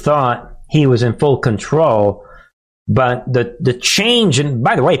he thought he was in full control. But the change, and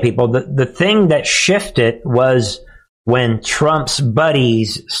by the way, people, the thing that shifted was when Trump's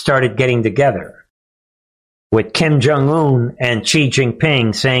buddies started getting together with Kim Jong-un and Xi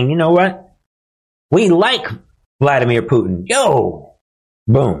Jinping saying, you know what? We like Vladimir Putin. Yo!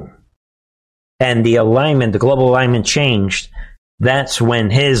 Boom. And the global alignment changed. That's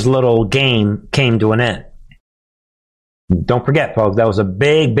when his little game came to an end. Don't forget, folks, that was a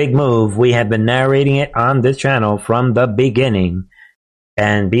big, big move. We have been narrating it on this channel from the beginning.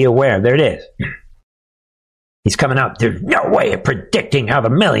 And be aware, there it is. He's coming out. There's no way of predicting how the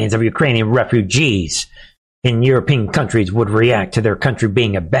millions of Ukrainian refugees in European countries would react to their country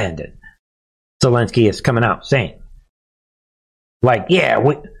being abandoned. Zelensky is coming out saying, we're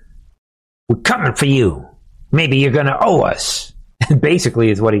coming for you. Maybe you're going to owe us. Basically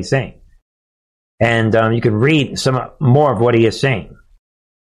is what he's saying. And you can read some more of what he is saying.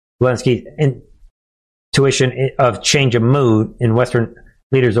 Zelensky's intuition of change of mood in Western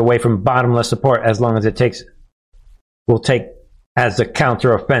leaders away from bottomless support as long as will take as the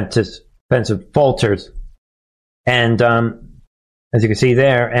counter-offensive falters. And as you can see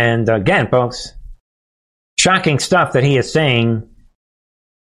there, and again, folks, shocking stuff that he is saying.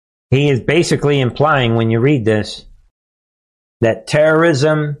 He is basically implying, when you read this, that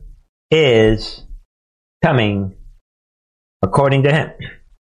terrorism is coming, according to him.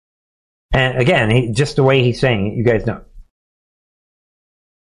 And again, just the way he's saying it, you guys know.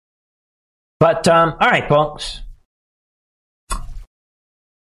 But, all right, folks.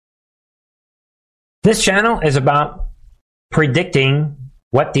 This channel is about predicting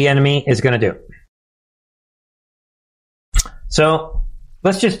what the enemy is going to do. So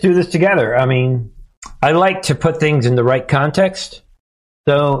let's just do this together. I mean, I like to put things in the right context.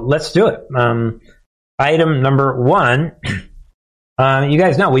 So let's do it. Item number one. You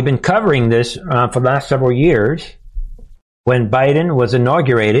guys know we've been covering this for the last several years. When Biden was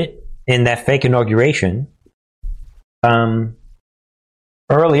inaugurated in that fake inauguration, early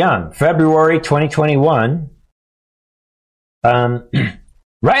on, February 2021, right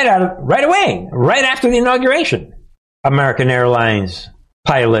after the inauguration, American Airlines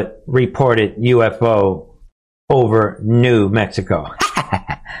pilot reported UFO over New Mexico.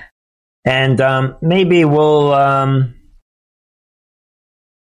 And maybe we'll,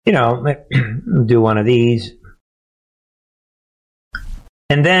 do one of these.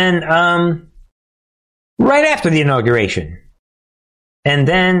 And then right after the inauguration. And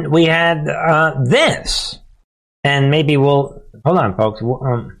then we had this. And maybe we'll... Hold on, folks.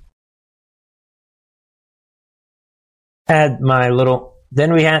 Add my little...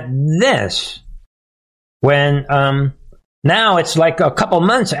 Then we had this. When... now it's like a couple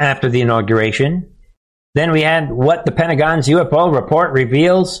months after the inauguration. Then we had what the Pentagon's UFO report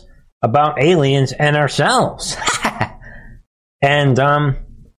reveals about aliens and ourselves. And,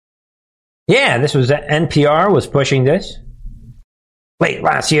 this was NPR was pushing this. Late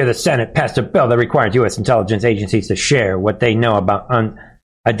last year, the Senate passed a bill that required U.S. intelligence agencies to share what they know about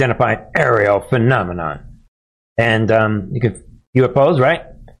unidentified aerial phenomenon. And, UFOs, right?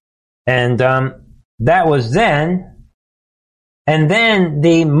 And, that was then. And then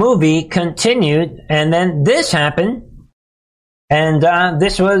the movie continued, and then this happened. And,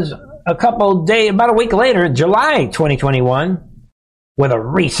 this was about a week later, July 2021. With a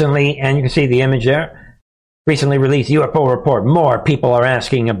recently, and you can see the image there, recently released UFO report. More people are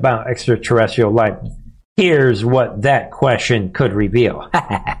asking about extraterrestrial life. Here's what that question could reveal.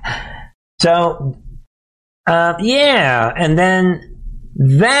 So, and then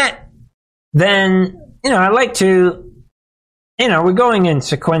I like to, we're going in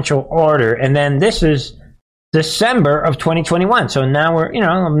sequential order, and then this is December of 2021. So now we're,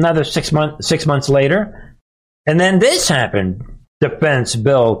 another 6 months later, and then this happened. Defense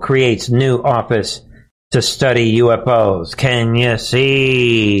bill creates new office to study UFOs. Can you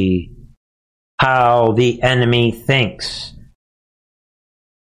see how the enemy thinks?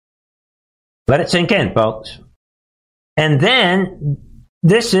 Let it sink in, folks. And then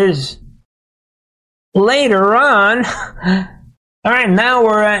this is later on. All right, now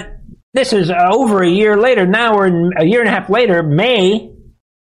this is over a year later. Now we're a year and a half later, May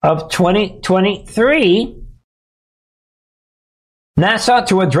of 2023. NASA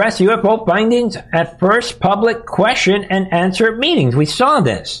to address UFO findings at first public question and answer meetings. We saw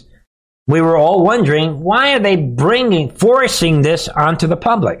this. We were all wondering, why are they forcing this onto the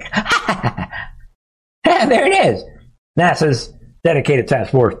public? There it is. NASA's dedicated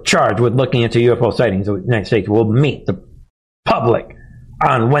task force charged with looking into UFO sightings in the United States will meet the public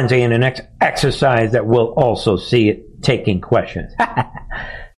on Wednesday in an exercise that will also see it taking questions.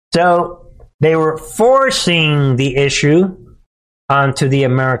 So they were forcing the issue onto the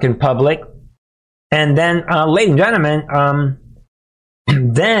American public. And then, ladies and gentlemen,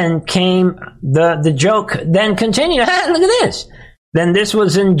 then came the joke, then continued. Look at this. Then this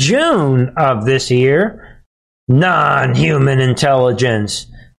was in June of this year. Non-human intelligence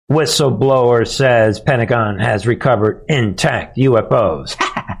whistleblower says Pentagon has recovered intact UFOs.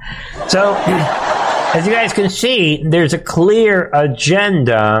 So, as you guys can see, there's a clear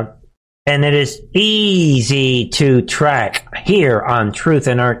agenda. And it is easy to track here on Truth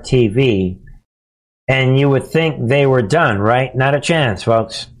and Art TV. And you would think they were done, right? Not a chance,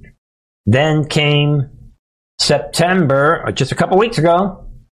 folks. Then came September, just a couple weeks ago.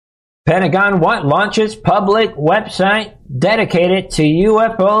 Pentagon launches public website dedicated to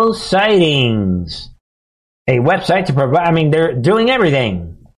UFO sightings. A website to provide, they're doing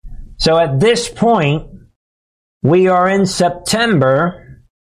everything. So at this point, we are in September.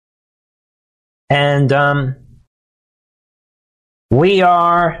 And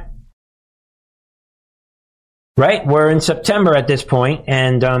we're in September at this point,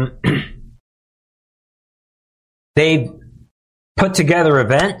 and they've put together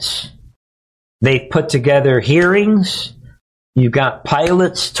events, they've put together hearings, you've got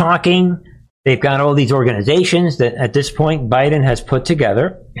pilots talking, they've got all these organizations that at this point Biden has put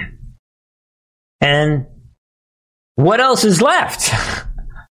together. And what else is left?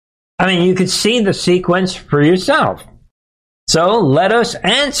 You could see the sequence for yourself. So let us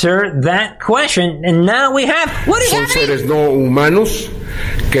answer that question. And now we have... What is Son happening? Seres no humanos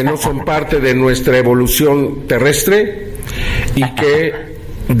que no son parte de nuestra evolución terrestre y que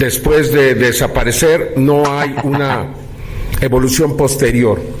después de desaparecer no hay una evolución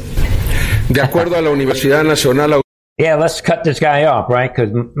posterior. De acuerdo a la Universidad Nacional. Yeah, let's cut this guy off, right?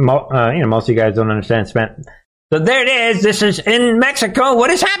 Because most of you guys don't understand Spanish. So there it is. This is in Mexico.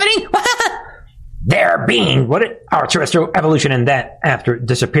 What is happening? There being our terrestrial evolution, and that after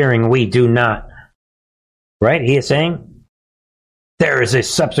disappearing, we do not. Right? He is saying there is a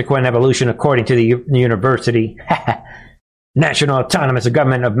subsequent evolution according to the University National Autonomous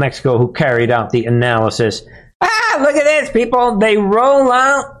Government of Mexico, who carried out the analysis. Look at this, people. They roll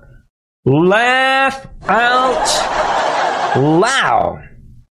out, laugh out loud.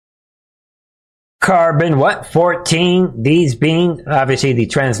 Carbon, 14? These beings, obviously the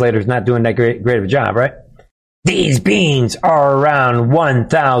translator's not doing that great of a job, right? These beings are around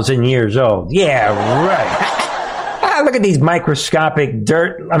 1,000 years old. Yeah, right. Look at these microscopic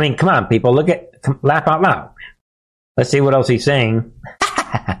dirt. I mean, come on, people. Laugh out loud. Let's see what else he's saying.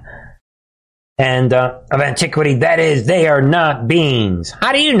 And of antiquity, that is, they are not beings.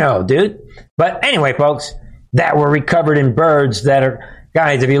 How do you know, dude? But anyway, folks, that were recovered in birds that are...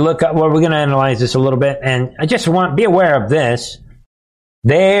 Guys, if you look up, we're going to analyze this a little bit, and I just be aware of this.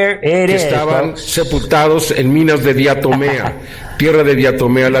 There it is. Estaban sepultados en minas de diatomea, tierra de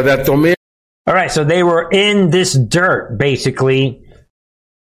diatomea, la diatomea. All right, so they were in this dirt, basically.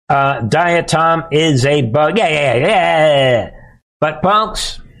 Diatom is a bug. Yeah. But,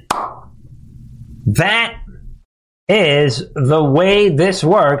 folks, that is the way this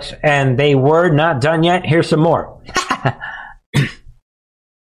works, and they were not done yet. Here's some more.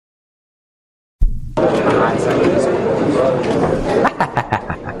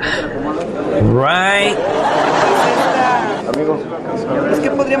 Right. Es que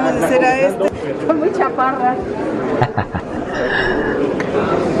podríamos decir a este con muy chaparra.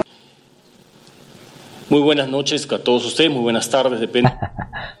 Muy buenas noches a todos ustedes, muy buenas tardes, depende.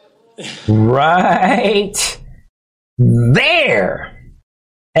 Right there.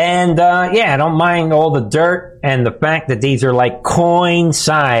 And I don't mind all the dirt and the fact that these are like coin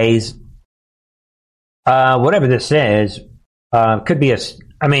size. Whatever this is, could be ladies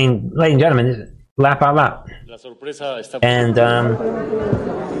and gentlemen, laugh out loud. And,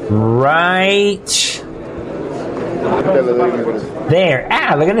 right there.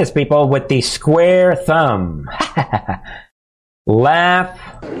 Look at this, people, with the square thumb. Laugh.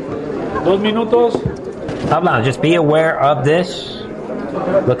 2 minutos. Out loud. Just be aware of this.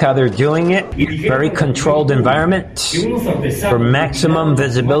 Look how they're doing it. Very controlled environment for maximum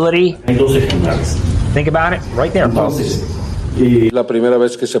visibility. Think about it. Right there, folks. La primera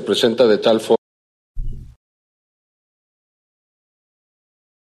vez que se presenta de tal forma.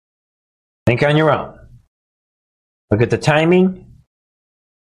 Think on your own. Look at the timing.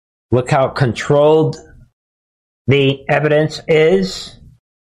 Look how controlled the evidence is.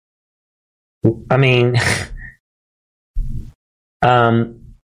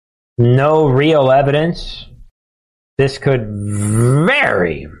 No real evidence. This could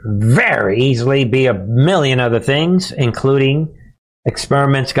very, very easily be a million other things, including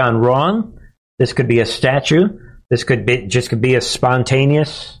experiments gone wrong. This could be a statue. This could be a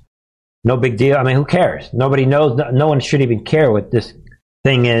spontaneous. No big deal. Who cares? Nobody knows. No one should even care what this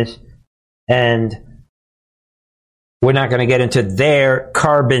thing is. And we're not going to get into their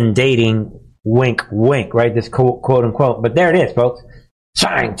carbon dating, wink, wink, right? This quote unquote. But there it is, folks.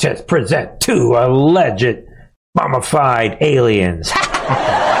 Scientists present 2 alleged mummified aliens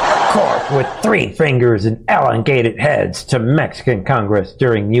caught with 3 fingers and elongated heads to Mexican Congress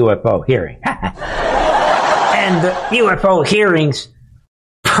during UFO hearing. And the UFO hearings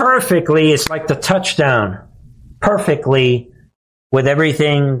perfectly, it's like the touchdown, perfectly with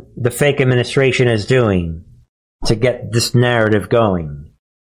everything the fake administration is doing to get this narrative going.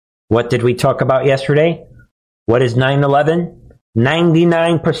 What did we talk about yesterday? What is 9/11?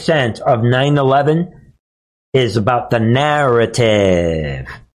 99% of 9/11 is about the narrative.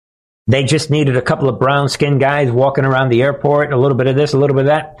 They just needed a couple of brown-skinned guys walking around the airport, a little bit of this, a little bit of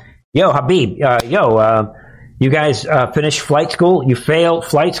that. Yo, Habib, you guys finished flight school? You failed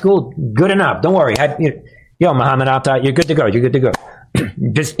flight school? Good enough. Don't worry. Yo, Muhammad Atta, you're good to go. You're good to go.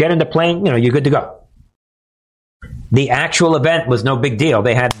 Just get in the plane, you're good to go. The actual event was no big deal.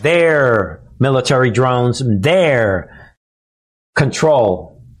 They had their military drones, their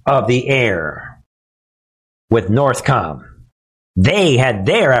control of the air with Northcom. They had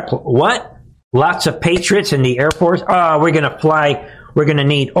their what? Lots of Patriots in the Air Force. Oh, we're going to fly. We're going to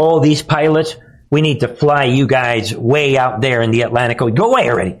need all these pilots. We need to fly you guys way out there in the Atlantic. Go away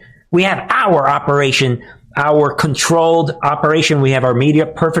already. We have our operation, our controlled operation. We have our media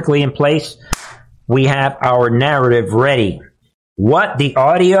perfectly in place. We have our narrative ready. What? The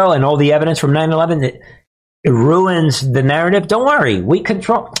audio and all the evidence from 9/11? it ruins the narrative. Don't worry. We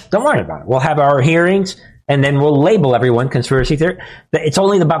control. Don't worry about it. We'll have our hearings, and then we'll label everyone conspiracy theory. It's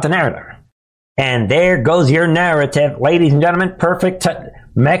only about the narrative. And there goes your narrative, ladies and gentlemen. Perfect.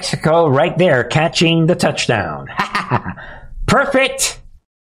 Mexico right there catching the touchdown. Perfect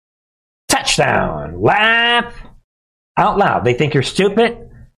touchdown. Laugh out loud. They think you're stupid.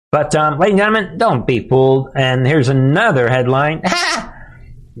 But, ladies and gentlemen, don't be fooled. And here's another headline.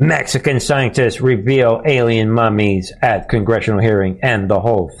 Mexican scientists reveal alien mummies at congressional hearing, and the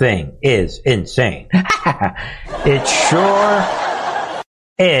whole thing is insane. It sure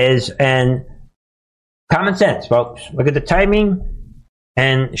is. And common sense, folks. Look at the timing.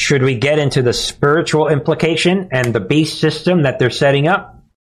 And should we get into the spiritual implication and the beast system that they're setting up?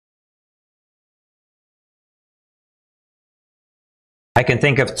 I can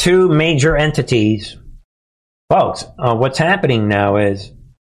think of two major entities. Folks, what's happening now is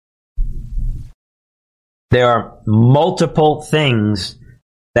there are multiple things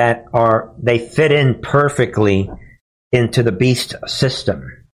that they fit in perfectly into the beast system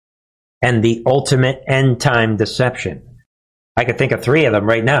and the ultimate end time deception. I could think of three of them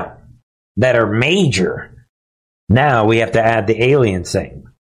right now that are major. Now we have to add the alien thing.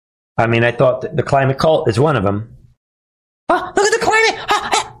 I mean, I thought that the climate cult is one of them. Oh, look at the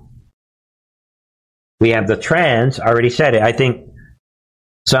climate! We have the trans. I already said it. I think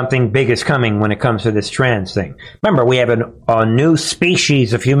something big is coming when it comes to this trans thing. Remember, we have a new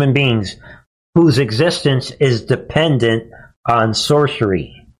species of human beings whose existence is dependent on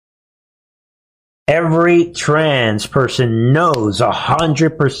sorcery. Every trans person knows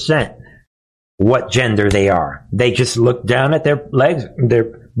 100% what gender they are. They just look down at their legs,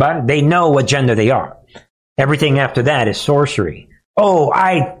 their body. They know what gender they are. Everything after that is sorcery. Oh,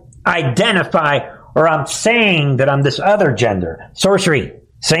 I identify, or I'm saying that I'm this other gender. Sorcery.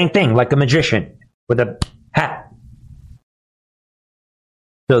 Same thing, like a magician with a hat.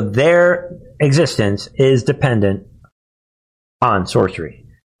 So their existence is dependent on sorcery.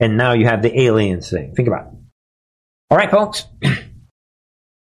 And now you have the aliens thing. Think about it. All right, folks.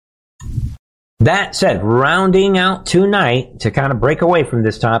 That said, rounding out tonight, to kind of break away from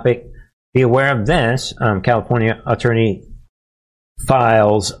this topic, be aware of this. California attorney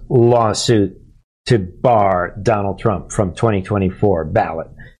files lawsuit to bar Donald Trump from 2024 ballot.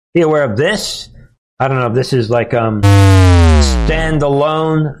 Be aware of this. I don't know if this is like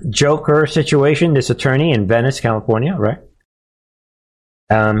standalone Joker situation, this attorney in Venice, California, right?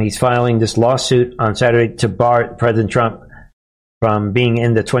 He's filing this lawsuit on Saturday to bar President Trump from being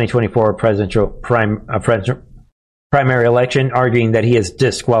in the 2024 presidential primary election, arguing that he is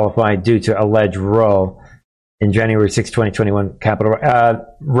disqualified due to alleged role in January 6, 2021 Capitol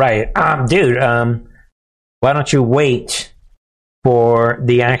riot. Dude, why don't you wait for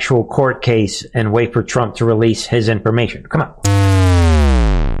the actual court case and wait for Trump to release his information? Come on.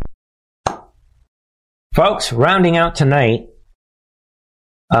 Folks, rounding out tonight,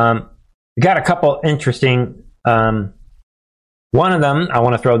 we got a couple interesting, one of them, I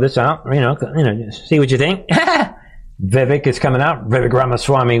want to throw this out, see what you think. Vivek is coming out. Vivek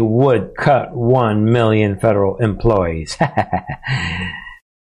Ramaswamy would cut 1 million federal employees.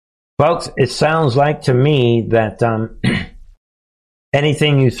 Folks, it sounds like to me that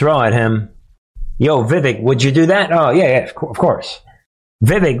anything you throw at him, yo, Vivek, would you do that? Oh, yeah, of course.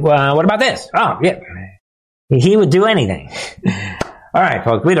 Vivek, what about this? Oh, yeah. He would do anything. All right,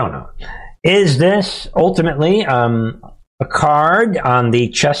 folks, we don't know. Is this ultimately a card on the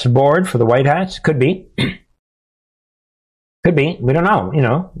chessboard for the White Hats? Could be. Could be. We don't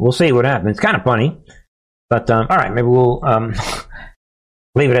know. We'll see what happens. It's kind of funny. But, all right, maybe we'll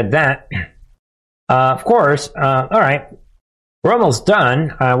leave it at that. Of course, all right. We're almost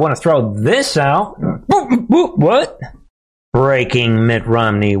done. I want to throw this out. What? Breaking: Mitt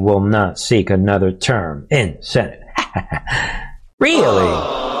Romney will not seek another term in Senate.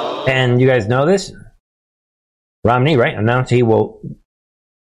 Really? And you guys know this? Romney, right, announced he will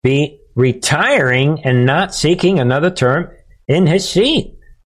be retiring and not seeking another term in his seat.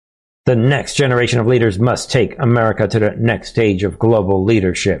 The next generation of leaders must take America to the next stage of global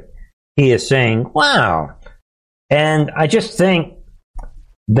leadership. He is saying, wow. And I just think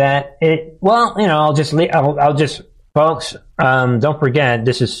that I'll just, folks, don't forget,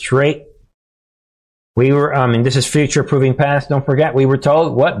 this is straight. This is future proving past. Don't forget, we were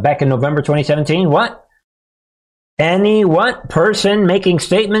told, back in November 2017, any person making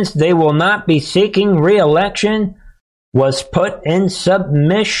statements they will not be seeking re-election was put in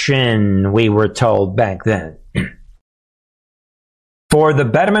submission, we were told back then. For the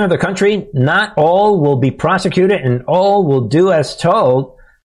betterment of the country, not all will be prosecuted and all will do as told.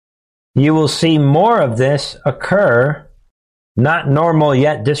 you will see more of this occur, not normal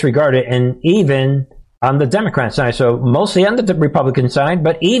yet disregarded, and even on the Democrat side. So mostly on the Republican side,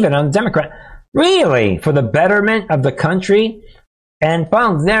 but even on the Democrat. Really, for the betterment of the country. And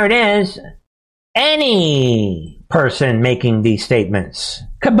folks, there it is. Any person making these statements.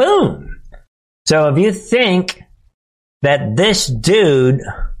 Kaboom! So if you think that this dude,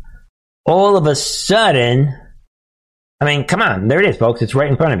 all of a sudden, I mean, come on, there it is, folks. It's right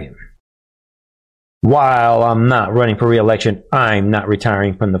in front of you. While I'm not running for re-election, I'm not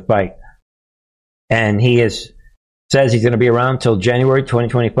retiring from the fight. And he says he's going to be around till January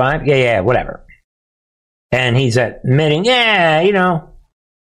 2025. Yeah, whatever. And he's admitting,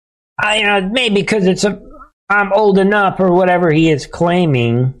 maybe because I'm old enough or whatever he is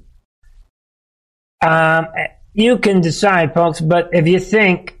claiming. You can decide, folks, but if you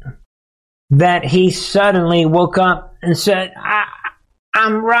think that he suddenly woke up and said,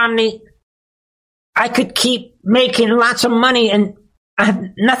 I'm Romney, I could keep making lots of money and I have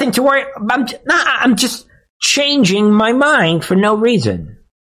nothing to worry about. I'm just changing my mind for no reason.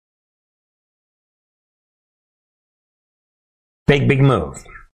 Big move.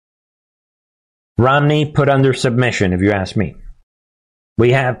 Romney put under submission, if you ask me.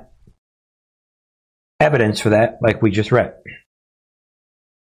 We have evidence for that, like we just read.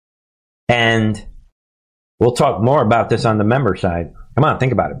 And we'll talk more about this on the member side. Come on,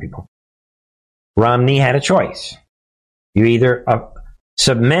 think about it, people. Romney had a choice. You either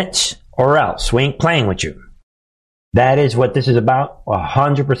submit or else. We ain't playing with you. That is what this is about,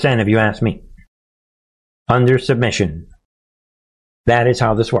 100% if you ask me. Under submission. That is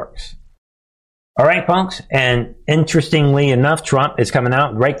how this works. All right, folks. And interestingly enough, Trump is coming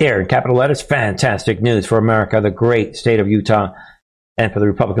out right there in capital letters. Fantastic news for America, the great state of Utah, and for the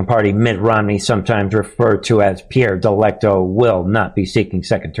Republican Party. Mitt Romney, sometimes referred to as Pierre Delecto, will not be seeking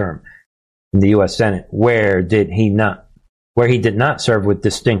second term in the U.S. Senate. Where he did not serve with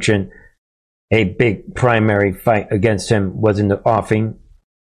distinction. A big primary fight against him was in the offing.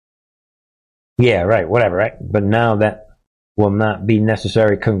 Yeah, right, whatever, right? But now that will not be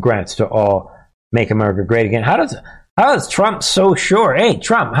necessary. Congrats to all. Make America great again. How is Trump so sure? Hey,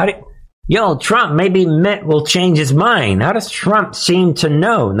 Trump, Trump, maybe Mitt will change his mind. How does Trump seem to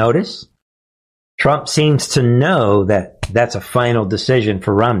know? Notice? Trump seems to know that that's a final decision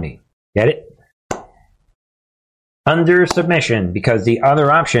for Romney. Get it? Under submission, because the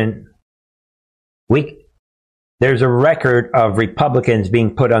other option, there's a record of Republicans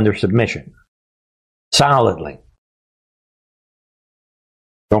being put under submission. Solidly.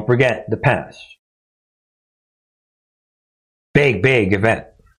 Don't forget the past. Big event.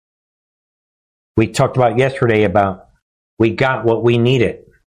 We talked about yesterday about we got what we needed.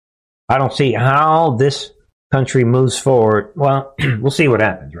 I don't see how this country moves forward. Well, we'll see what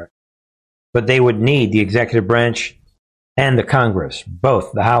happens, right? But they would need the executive branch and the Congress,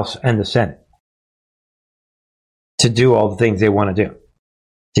 both the House and the Senate, to do all the things they want to do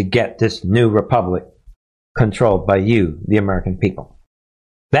to get this new republic controlled by you, the American people.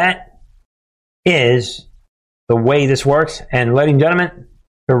 That is the way this works. And ladies and gentlemen,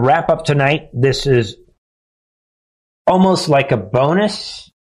 to wrap up tonight, this is almost like a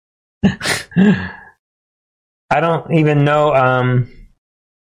bonus. I don't even know.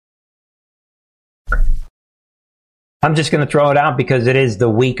 I'm just going to throw it out because it is the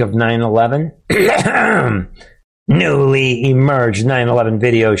week of 9/11. Newly emerged 9/11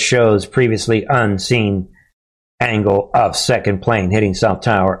 video shows previously unseen angle of second plane hitting South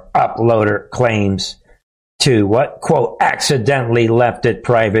Tower. Uploader claims to what? Quote, accidentally left it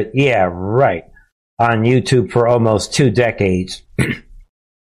private. Yeah, right. On YouTube for almost 2 decades.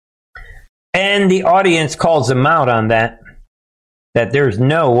 And the audience calls them out on that there's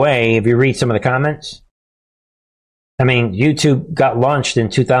no way, if you read some of the comments, I mean, YouTube got launched in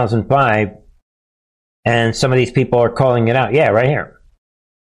 2005, and some of these people are calling it out. Yeah, right here.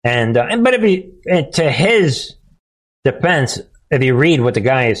 But to his defense, if you read what the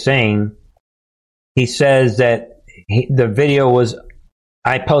guy is saying, he says that the video was,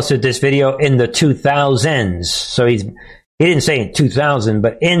 I posted this video in the 2000s. So he didn't say in 2000,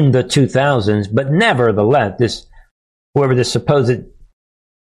 but in the 2000s. But nevertheless, whoever this supposed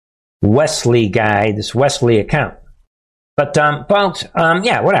Wesley guy, this Wesley account. But folks,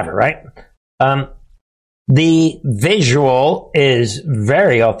 yeah, whatever, right? The visual is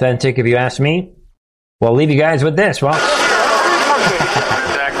very authentic, if you ask me. We'll leave you guys with this. Well, exactly.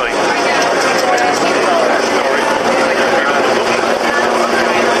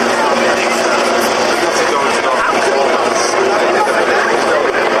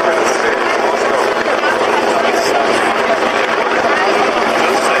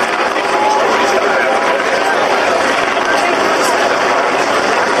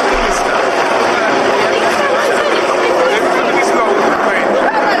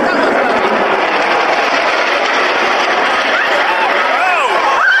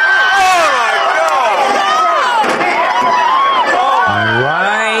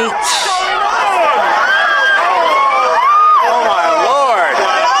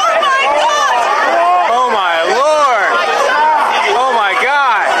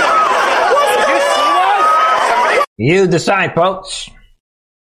 You decide, folks.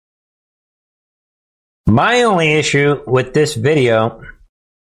 My only issue with this video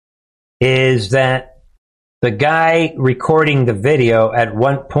is that the guy recording the video at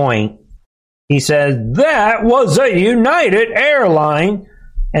one point, he says, that was a United airline.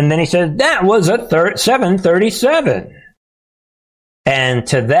 And then he said, that was a 737. And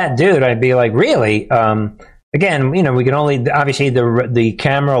to that dude, I'd be like, really? Again, you know, we can only, obviously, the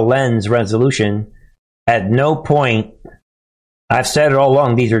camera lens resolution, at no point, I've said it all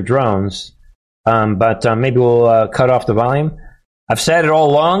along, these are drones, but maybe we'll cut off the volume. I've said it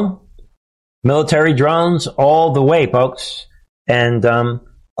all along, military drones all the way, folks. And, of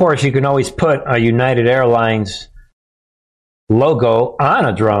course, you can always put a United Airlines logo on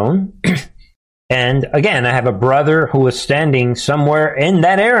a drone. And, again, I have a brother who was standing somewhere in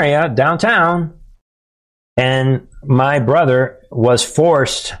that area, downtown, and my brother was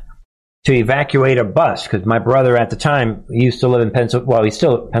forced to evacuate a bus, because my brother at the time, he used to live in Pennsylvania, well, he's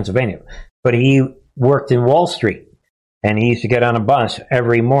still in Pennsylvania, but he worked in Wall Street, and he used to get on a bus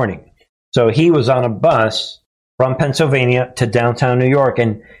every morning. So he was on a bus from Pennsylvania to downtown New York,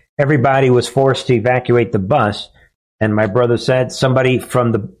 and everybody was forced to evacuate the bus, and my brother said somebody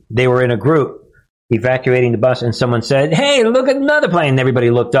they were in a group evacuating the bus, and someone said, hey, look at another plane, and everybody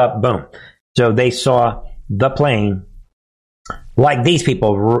looked up, boom. So they saw the plane, like these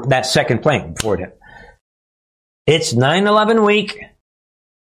people, that second plane before them. It's 9/11 week.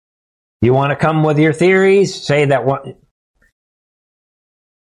 You want to come with your theories? Say that one.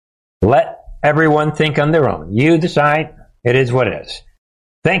 Let everyone think on their own. You decide. It is what it is.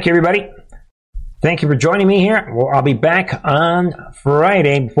 Thank you, everybody. Thank you for joining me here. Well, I'll be back on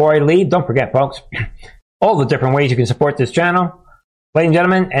Friday. Before I leave, don't forget, folks, all the different ways you can support this channel, ladies and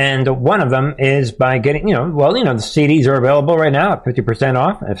gentlemen, and one of them is by getting, the CDs are available right now at 50%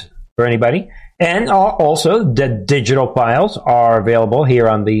 off for anybody. And also, the digital files are available here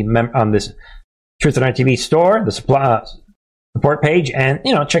on this Truth and Art TV store, the support page. And,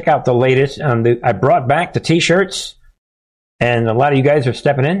 check out the latest. I brought back the T-shirts, and a lot of you guys are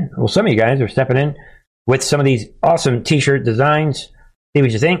stepping in. Well, some of you guys are stepping in with some of these awesome T-shirt designs. See what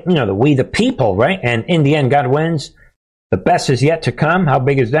you think. The We the People, right? And in the end, God wins. The best is yet to come. How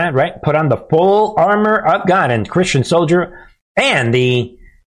big is that, right? Put on the full armor of God and Christian soldier, and the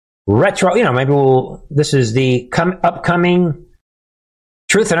retro, this is the upcoming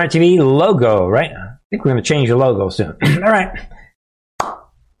Truth and Art TV logo, right? I think we're going to change the logo soon. All right.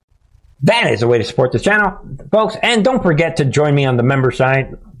 That is a way to support this channel, folks. And don't forget to join me on the member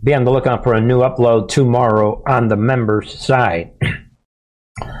side. Be on the lookout for a new upload tomorrow on the members side.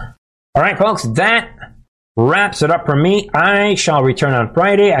 All right, folks, that wraps it up for me. I shall return on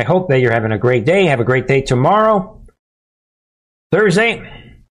Friday. I hope that you're having a great day. Have a great day tomorrow, Thursday.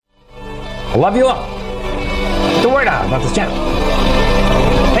 I love you all. Get the word out about this channel.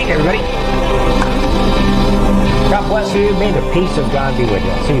 Thank you, everybody. God bless you. May the peace of God be with you.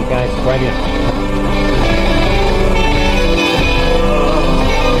 I'll see you guys Friday night.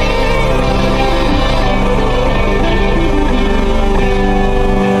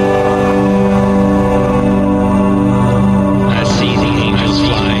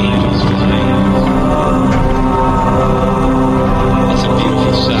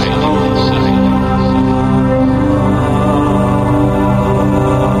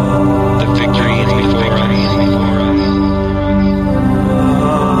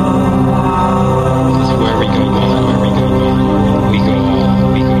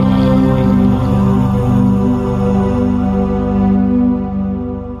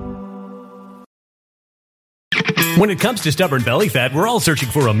 When it comes to stubborn belly fat, we're all searching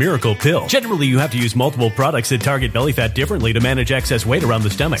for a miracle pill. Generally, you have to use multiple products that target belly fat differently to manage excess weight around the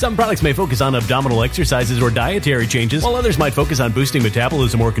stomach. Some products may focus on abdominal exercises or dietary changes, while others might focus on boosting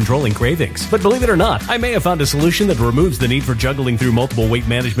metabolism or controlling cravings. But believe it or not, I may have found a solution that removes the need for juggling through multiple weight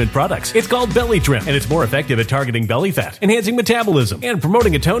management products. It's called Belly Trim, and it's more effective at targeting belly fat, enhancing metabolism, and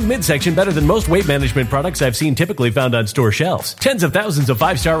promoting a toned midsection better than most weight management products I've seen typically found on store shelves. Tens of thousands of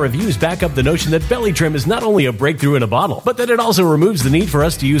 5-star reviews back up the notion that Belly Trim is not only a breakthrough in a bottle, but that it also removes the need for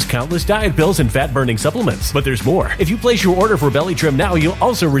us to use countless diet pills and fat-burning supplements. But there's more. If you place your order for Belly Trim now, you'll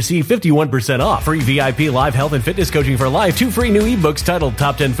also receive 51% off, free VIP live health and fitness coaching for life, 2 free new ebooks titled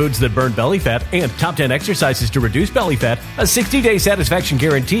Top 10 Foods That Burn Belly Fat and Top 10 Exercises to Reduce Belly Fat, a 60-day satisfaction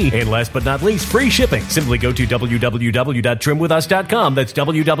guarantee, and last but not least, free shipping. Simply go to www.trimwithus.com. That's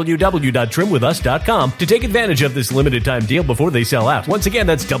www.trimwithus.com to take advantage of this limited time deal before they sell out. Once again,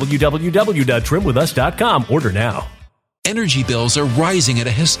 that's www.trimwithus.com. Order now. Energy bills are rising at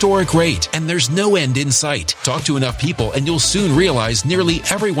a historic rate, and there's no end in sight. Talk to enough people and you'll soon realize nearly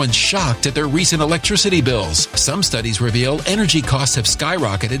everyone's shocked at their recent electricity bills. Some studies reveal energy costs have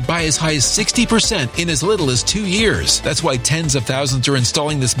skyrocketed by as high as 60% in as little as 2 years. That's why tens of thousands are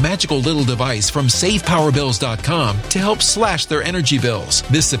installing this magical little device from SavePowerBills.com to help slash their energy bills.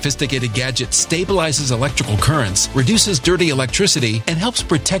 This sophisticated gadget stabilizes electrical currents, reduces dirty electricity, and helps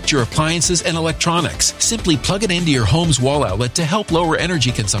protect your appliances and electronics. Simply plug it into your home's wall outlet to help lower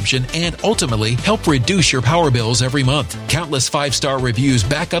energy consumption and ultimately help reduce your power bills every month. Countless 5-star reviews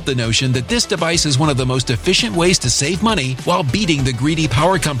back up the notion that this device is one of the most efficient ways to save money while beating the greedy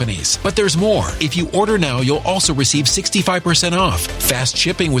power companies. But there's more. If you order now, you'll also receive 65% off, fast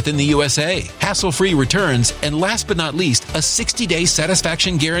shipping within the USA, hassle-free returns, and last but not least, a 60-day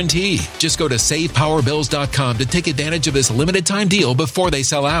satisfaction guarantee. Just go to SavePowerBills.com to take advantage of this limited time deal before they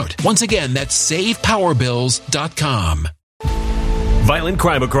sell out. Once again, that's SavePowerBills.com. Violent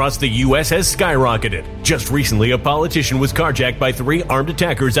crime across the U.S. has skyrocketed. Just recently, a politician was carjacked by 3 armed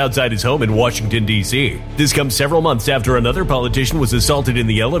attackers outside his home in Washington, D.C. This comes several months after another politician was assaulted in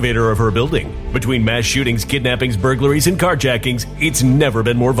the elevator of her building. Between mass shootings, kidnappings, burglaries, and carjackings, it's never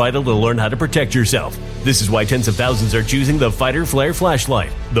been more vital to learn how to protect yourself. This is why tens of thousands are choosing the Fighter Flare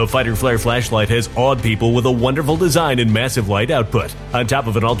flashlight. The Fighter Flare flashlight has awed people with a wonderful design and massive light output. On top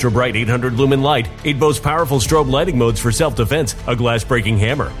of an ultra-bright 800-lumen light, it boasts powerful strobe lighting modes for self-defense, a glass-breaking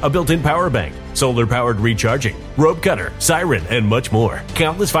hammer, a built-in power bank, solar-powered recharging, rope cutter, siren, and much more.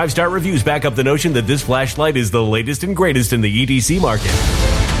 Countless 5-star reviews back up the notion that this flashlight is the latest and greatest in the EDC market.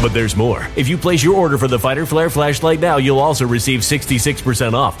 But there's more. If you place your order for the Fighter Flare flashlight now, you'll also receive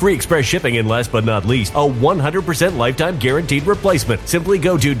 66% off, free express shipping, and last but not least, a 100% lifetime guaranteed replacement. Simply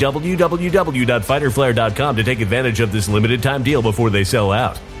go to www.fighterflare.com to take advantage of this limited time deal before they sell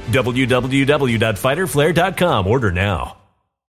out. www.fighterflare.com. Order now.